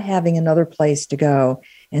not having another place to go,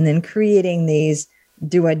 and then creating these,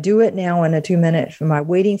 do I do it now in a 2-minute? Am I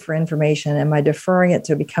waiting for information? Am I deferring it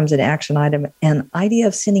so it becomes an action item? An idea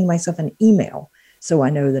of sending myself an email so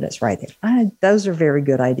I know that it's right there. Those are very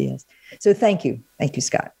good ideas. So thank you. Thank you,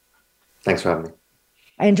 Scott. Thanks for having me.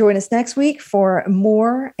 And join us next week for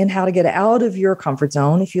more in how to get out of your comfort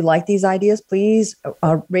zone. If you like these ideas, please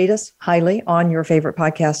rate us highly on your favorite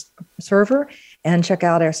podcast server and check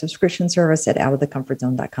out our subscription service at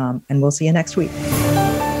outofthecomfortzone.com. And we'll see you next week.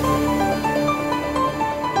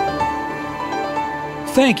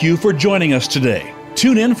 Thank you for joining us today.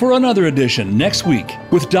 Tune in for another edition next week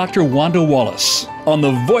with Dr. Wanda Wallace on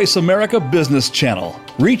the Voice America Business Channel.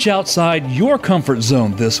 Reach outside your comfort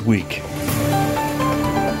zone this week.